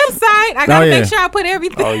 my website, I gotta make sure I put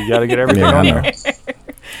everything. Oh, you gotta get everything Yeah, I on know. there.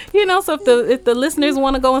 So if the listeners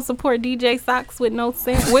want to go and support DJ Socks with no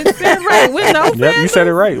sandals, with no sandals. Yep, you said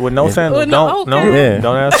it right. With no sandals. With no- Don't okay. Yeah.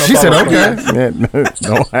 don't ask. She said, okay.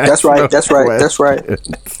 That's right. That's right. That's right.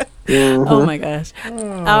 Oh my gosh.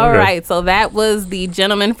 All right. So that was the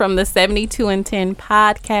gentleman from the 72 and 10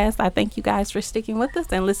 podcast. I thank you guys for sticking with us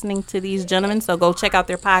and listening to these gentlemen. So go check out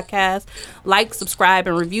their podcast, like, subscribe,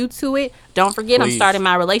 and review to it. Don't forget, I'm starting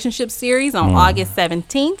my relationship series on August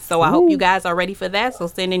 17th. So I hope you guys are ready for that. So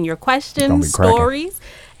send in your questions, stories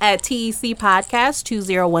at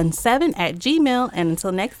tecpodcast2017@gmail. And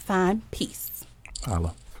until next time, peace.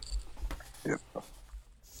 Holla.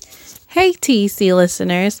 Hey, TEC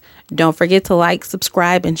listeners, don't forget to like,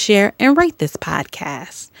 subscribe, and share and rate this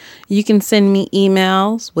podcast. You can send me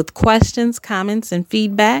emails with questions, comments, and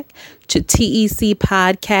feedback to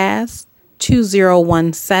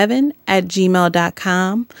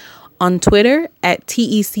tecpodcast2017@gmail.com, on Twitter at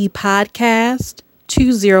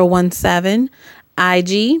tecpodcast2017,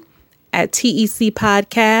 IG at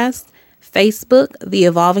tecpodcast, Facebook, The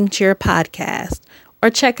Evolving Chair Podcast, or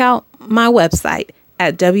check out my website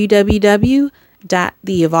at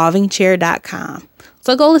www.theevolvingchair.com.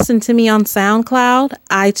 So go listen to me on SoundCloud,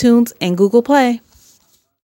 iTunes, and Google Play.